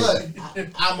 right. But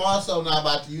I'm also not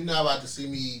about to. You're not about to see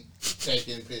me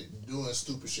doing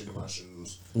stupid shit in my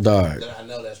shoes. Dog. That I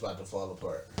know that's about to fall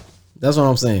apart. That's what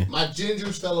I'm saying. My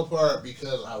gingers fell apart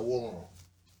because I wore them.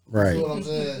 Right. You know what I'm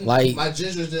saying? Like my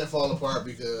gingers didn't fall apart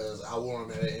because I wore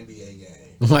them at an NBA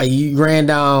game. Like you ran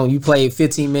down, you played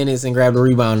 15 minutes and grabbed a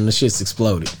rebound and the shit's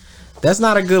exploded. That's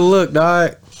not a good look,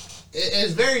 dog.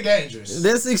 It's very dangerous.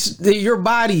 Your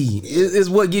body is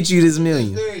what gets you this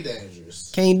million. It's very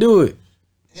dangerous. Can't do it.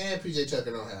 And PJ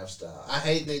Tucker don't have style. I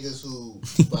hate niggas who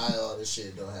buy all this shit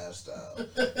and don't have style.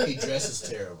 He dresses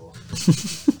terrible.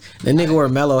 That nigga wear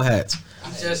mellow hats.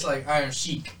 He's just like Iron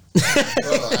Sheik. Bro,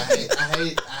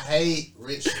 I hate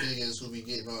rich niggas who be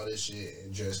getting all this shit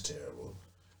and dress terrible.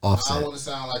 Offset. I don't want to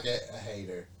sound like a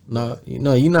hater. No, you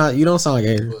not. You don't sound like a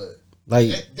hater. But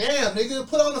like damn, nigga,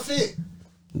 put on a fit.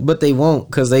 But they won't,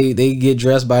 because they get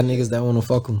dressed by niggas that want to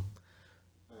fuck them.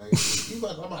 I'm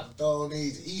about to throw on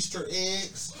these Easter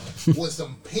eggs with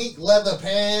some pink leather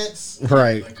pants.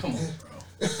 Right. Like, come on,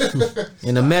 bro.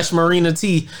 And a mesh marina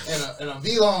tee. And a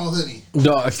V-long hoodie.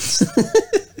 Dog.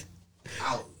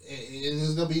 Out. And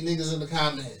there's going to be niggas in the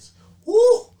comments.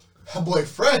 Woo! That boy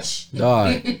fresh.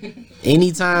 Dog.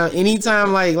 Anytime,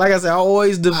 like I said, I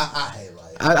always do. I hate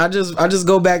life. I just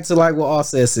go back to like what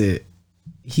Offset said.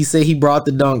 He said he brought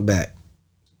the dunk back.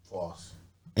 False.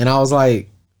 And I was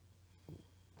like,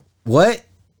 what?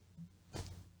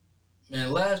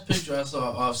 Man, last picture I saw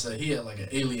of Offset, he had like an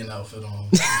alien outfit on.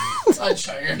 I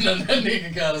try to hear nothing that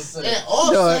nigga gotta say. And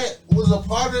Offset was a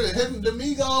part of him. The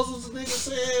Migos was the nigga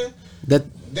saying that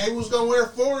they was gonna wear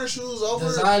foreign shoes over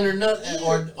designer nut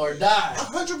or die.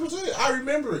 100%. I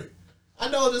remember it. I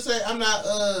know this ain't.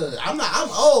 I'm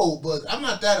old, but I'm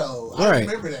not that old. I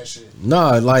remember that shit.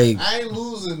 No, like I ain't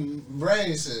losing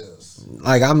brain cells.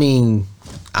 Like, I mean,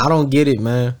 I don't get it,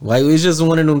 man. Like, it's just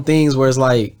one of them things where it's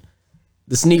like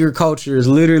the sneaker culture is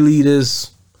literally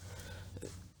this.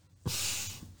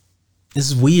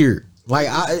 It's weird. Like,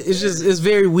 it's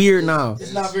very weird now.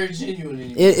 It's not very genuine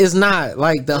anymore. It's not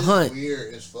like the hunt.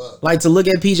 Weird as fuck. Like to look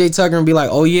at PJ Tucker and be like,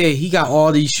 oh yeah, he got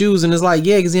all these shoes, and it's like,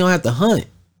 yeah, because he don't have to hunt.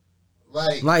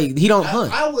 Like he don't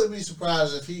hunt. I wouldn't be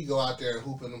surprised if he go out there and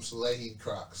hoop in them Salehi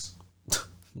Crocs.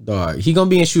 Dog, he gonna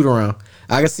be in shoot around.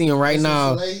 I can see him right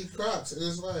now. Salehi Crocs, and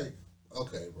it's like,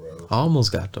 okay, bro. I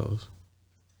almost got those.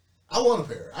 I want a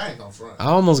pair. I ain't gonna front. I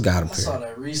almost got a pair. I saw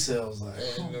that resale. Was like,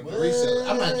 resale.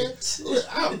 I'm not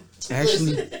getting.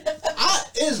 Actually,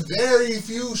 it's very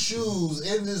few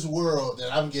shoes in this world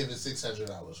that I'm giving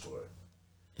 $600 for.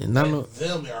 And I know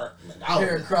them are. A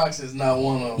pair of Crocs is not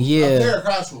one of them. Yeah, a pair of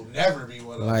Crocs will never be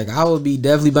one of them. Like I would be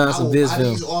definitely buying some Visville.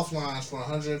 I use offlines for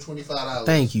 $125.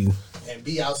 Thank you. And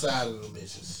be outside of them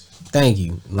bitches. Thank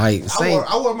you. Like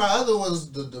I wore my other ones,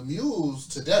 the mules,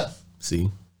 to death. See,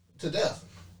 to death.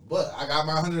 But I got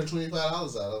my $125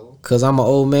 out of them. Cause I'm an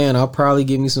old man. I'll probably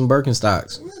give me some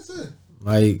Birkenstocks. That's it.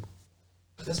 Like.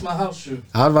 That's my house shoe.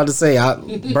 I was about to say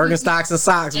Birkenstocks and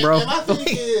socks, bro. And my thing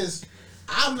is,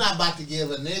 I'm not about to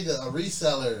give a nigga, a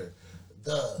reseller,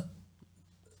 the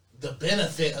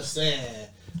benefit of saying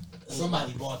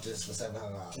somebody bought this for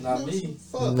 $700. Not me.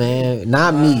 Fuck man,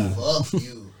 not me. Fuck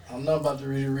you. I'm not about to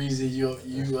read the reason you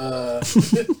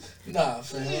nah,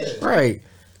 fam. Yeah. Right.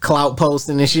 Clout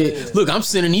posting and shit. Yeah. Look, I'm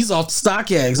sending these off to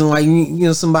StockX and like, you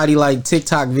know, somebody like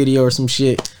TikTok video or some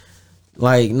shit.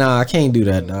 Like, nah, I can't do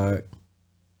that, dog.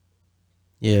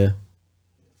 Yeah.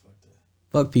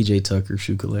 Fuck PJ Tucker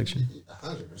shoe collection.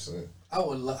 100%. I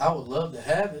would love to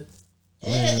have it.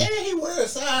 And he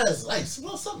wears size like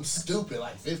something stupid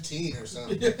like 15 or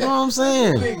something. You know what I'm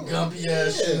saying? Big gumpy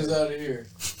ass shoes out of here.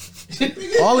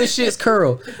 All this shit's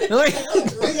curl. Like,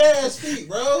 big ass feet,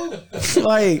 bro.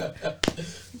 Like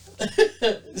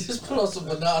Just put on some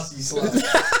Benassi slides.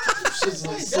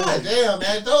 God damn,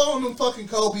 man. Throw on them fucking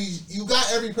Kobe's. You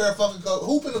got every pair of fucking Kobe.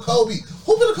 Hooping the Kobe.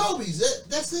 Hooping the Kobe's.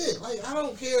 That's it. Like, I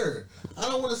don't care. I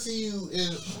don't want to see you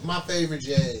in my favorite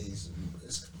J's.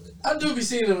 I do be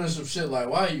seeing him in some shit like,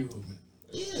 why are you hooping?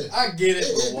 Yeah. I get it,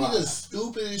 It'd but why? be the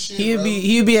stupidest shit,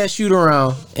 He'd be at shoot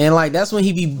around, and like that's when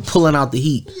he be pulling out the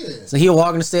heat. Yeah. So he'll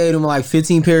walk in the stadium with like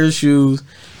 15 pairs of shoes,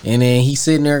 and then he's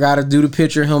sitting there, got to do the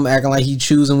picture of him acting like he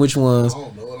choosing which ones. I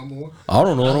don't know what I'm wearing. I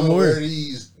don't know what I'm wearing. Wear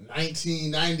these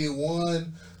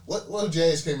 1991. What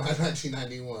J's came out in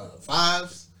 1991?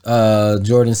 5s?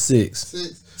 Jordan 6.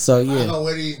 6. So I'm yeah. gonna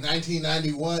wear these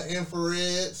 1991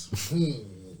 infrareds.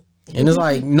 And it's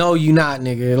like, no, you not,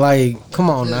 nigga. Like, come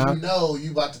on now. You know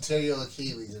you about to tear your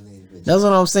Achilles in these bitches. That's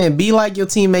what I'm saying. Be like your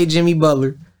teammate Jimmy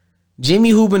Butler. Jimmy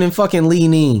hooping and fucking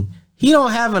leaning. He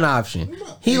don't have an option.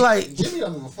 He like Jimmy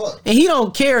don't give a fuck. And he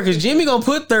don't care because Jimmy gonna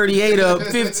put 38 up,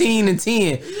 15 and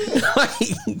 10. Like,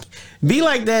 be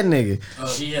like that nigga.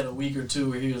 He had a week or two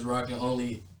where he was rocking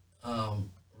only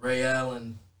Ray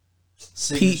Allen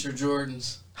signature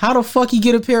Jordans. How the fuck he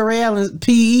get a pair of Ray Allen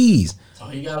PEs? So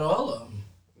he got all of them.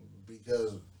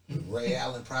 Because Ray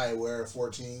Allen probably wear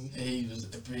 14.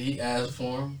 He asked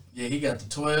for him. Yeah, he got the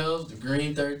 12s, the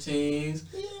green 13s.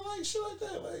 Yeah, like shit like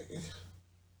that. Like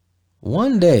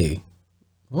One day,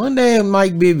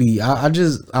 Mike Bibby,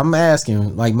 I'm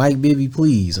asking, like, Mike Bibby,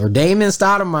 please. Or Damon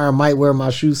Stoudemire might wear my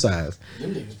shoe size.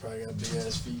 Them niggas probably got big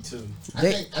ass feet too.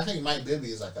 I think Mike Bibby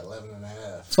is like 11 and a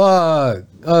half. Fuck.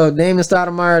 Damon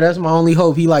Stoudemire, that's my only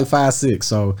hope. He like 5'6",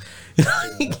 so. Yeah, I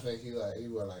think he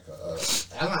wear like a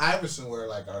Allen Iverson wear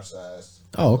like our size.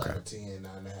 Oh, okay. Like a 10,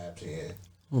 9.5, 10.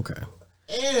 Okay.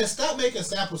 And stop making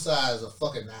sample size a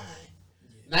fucking 9.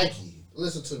 Nike,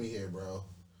 listen to me here, bro.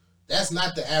 That's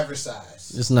not the average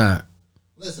size. It's not.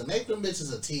 Listen, make them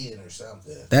bitches a 10 or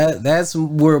something. That's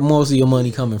where most of your money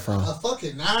coming from. A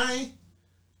fucking 9?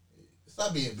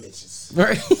 Stop being bitches.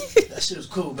 Right. That shit was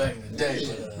cool back in the day.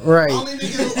 But, right. Only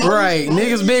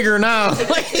Niggas bigger now. Only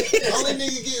nigga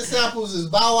getting samples is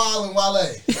Bow Wow and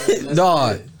Wale.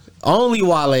 Dog. Only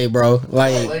Wale, bro.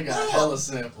 Like, they got hella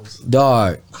samples.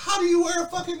 Dog. How do you wear a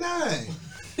fucking 9?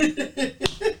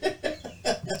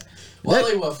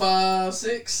 Wale, what,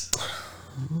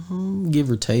 5'6"? Give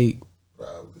or take.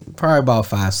 Probably about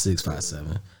 5'6",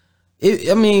 5'7".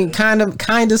 I mean, kind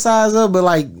of size up, but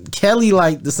like Kelly,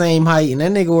 like the same height, and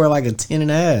that nigga wear like a 10 and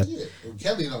a half. Yeah, well,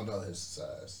 Kelly don't know his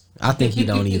size. I think he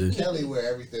don't either. Kelly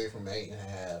wear everything from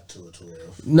 8.5 to a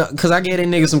 12. No, cause I gave that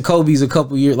nigga some Kobe's a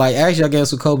couple years. Like actually, I gave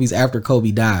some Kobe's after Kobe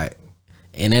died,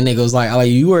 and that nigga was like,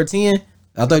 you were a 10?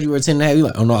 I thought you were a 10 and a half. He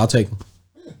like, oh no, I'll take him.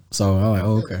 Yeah. So I'm like,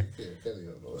 oh, okay. Kelly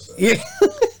don't know his size. Yeah.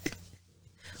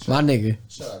 My nigga.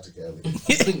 Shout out to Kelly.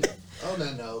 On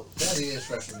that note, that is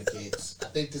Fresh from the Kids. I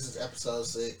think this is episode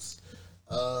 6.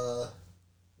 Yeah,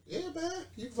 man.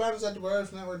 You can find us at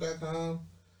theburbsnetwork.com.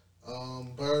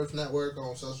 Burbs Network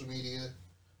on social media.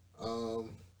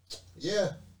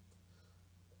 Yeah.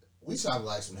 We sound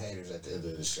like some haters at the end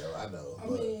of the show, I know.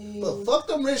 But fuck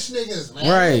them rich niggas, man.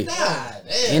 Right. God,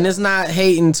 damn. And it's not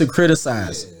hating to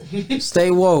criticize. Yeah.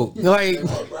 Stay woke. Like,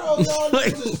 bro, y'all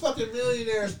niggas fucking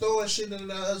millionaires throwing shit in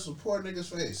us with poor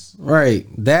niggas' face. Right.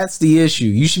 That's the issue.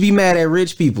 You should be mad at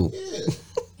rich people. Yeah.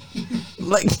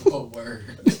 Like, oh, word.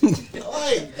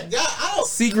 Like, God, I don't.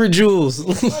 Secret jewels.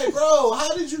 Like, bro,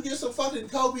 how did you get some fucking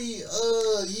Kobe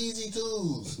Yeezy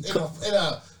 2s in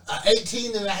a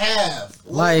 18 and a half?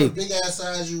 Like, big ass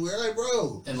size you wear, like,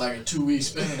 bro. In like a 2-week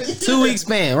span. 2 week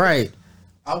span, right.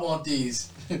 I want these.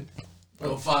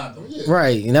 Go find them. Yeah.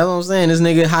 Right. And that's what I'm saying. This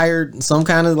nigga hired some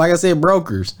kind of, like I said,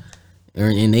 brokers.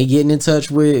 And they getting in touch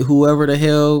with whoever the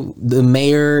hell, the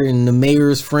mayor and the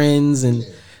mayor's friends and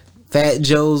Fat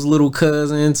Joe's little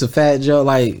cousin to Fat Joe.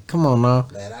 Like, come on now.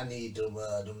 Man, I need them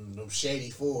shady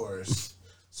 4s.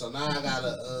 So now I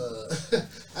gotta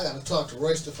talk to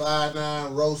Royce the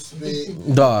 5'9", roast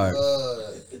spit. Dog.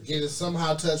 Get in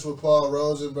somehow touch with Paul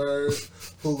Rosenberg,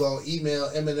 who gonna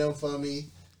email Eminem for me.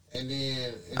 And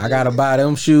then I gotta buy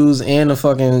them shoes and a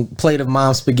fucking plate of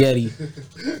mom's spaghetti.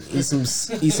 eat some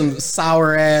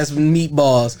sour ass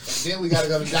meatballs. And then we gotta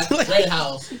go to Dr. Dre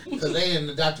house because they in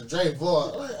the Dr. Dre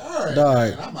vault. Like, all right,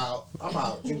 Dog. man, I'm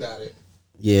out. You got it.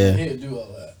 Yeah. He'll do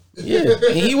all that. Yeah,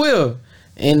 and he will.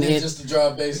 And just to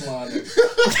drive baseline.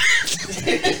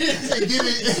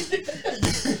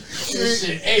 This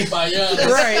shit ate by young.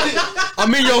 Right.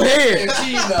 I'm in your head.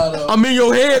 I'm in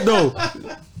your head though.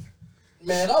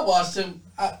 Man, I watched him.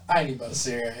 I ain't even about to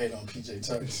say I hate on PJ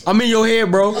Tucker. I'm in your head,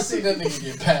 bro. I see that nigga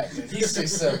get packed. He's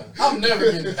 6'7". I'm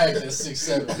never getting packed at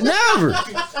 6'7". Never.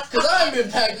 Cause I ain't been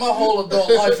packed my whole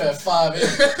adult life at 5'8".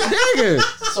 Nigga.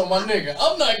 So my nigga,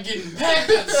 I'm not getting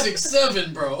packed at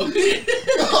 6'7", bro.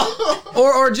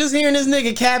 or just hearing this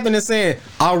nigga capping and saying,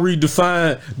 I'll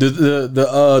redefine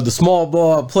the small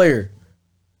ball player.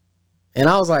 And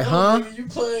I was like, huh? Nigga, you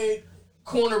played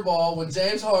corner ball with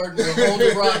James Harden and hold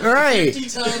the rock right. 50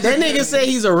 times. That nigga say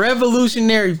he's a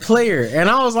revolutionary player. And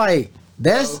I was like,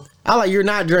 you're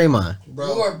not Draymond.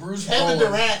 Bro, you are Bruce Kevin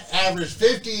Bowen. Durant averaged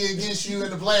 50 against you in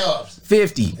the playoffs.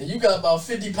 50. And you got about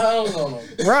 50 pounds on him.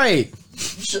 Right.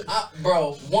 You should,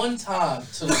 bro, one time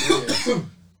to the real.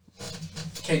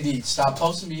 KD, stop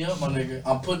posting me up, my nigga.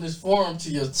 I'm putting this forum to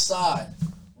your side.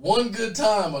 One good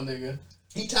time, my nigga.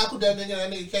 He tackled that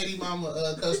nigga KD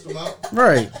mama cussed him out.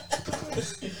 Right.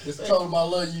 Told him I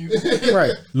love you.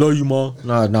 Right. Love you, mom.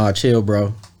 Nah, chill,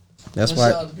 bro. That's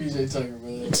why. Shout out to PJ Tucker,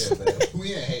 man. Yeah, man.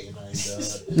 We ain't hating on you,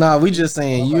 dog. Nah, we just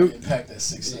saying I'm not getting packed at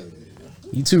 6'7".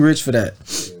 You too rich for that.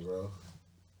 Yeah, bro.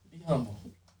 Be humble.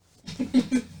 That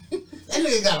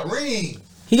nigga got a ring.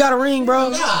 He got a ring,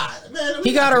 bro. God, man.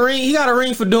 He got a ring. He got a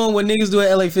ring for doing what niggas do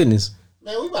at LA Fitness.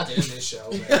 Man, we about to end this show,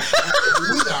 man.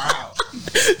 We are out.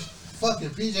 Fucking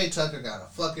PJ Tucker got a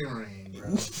fucking ring,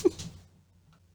 bro.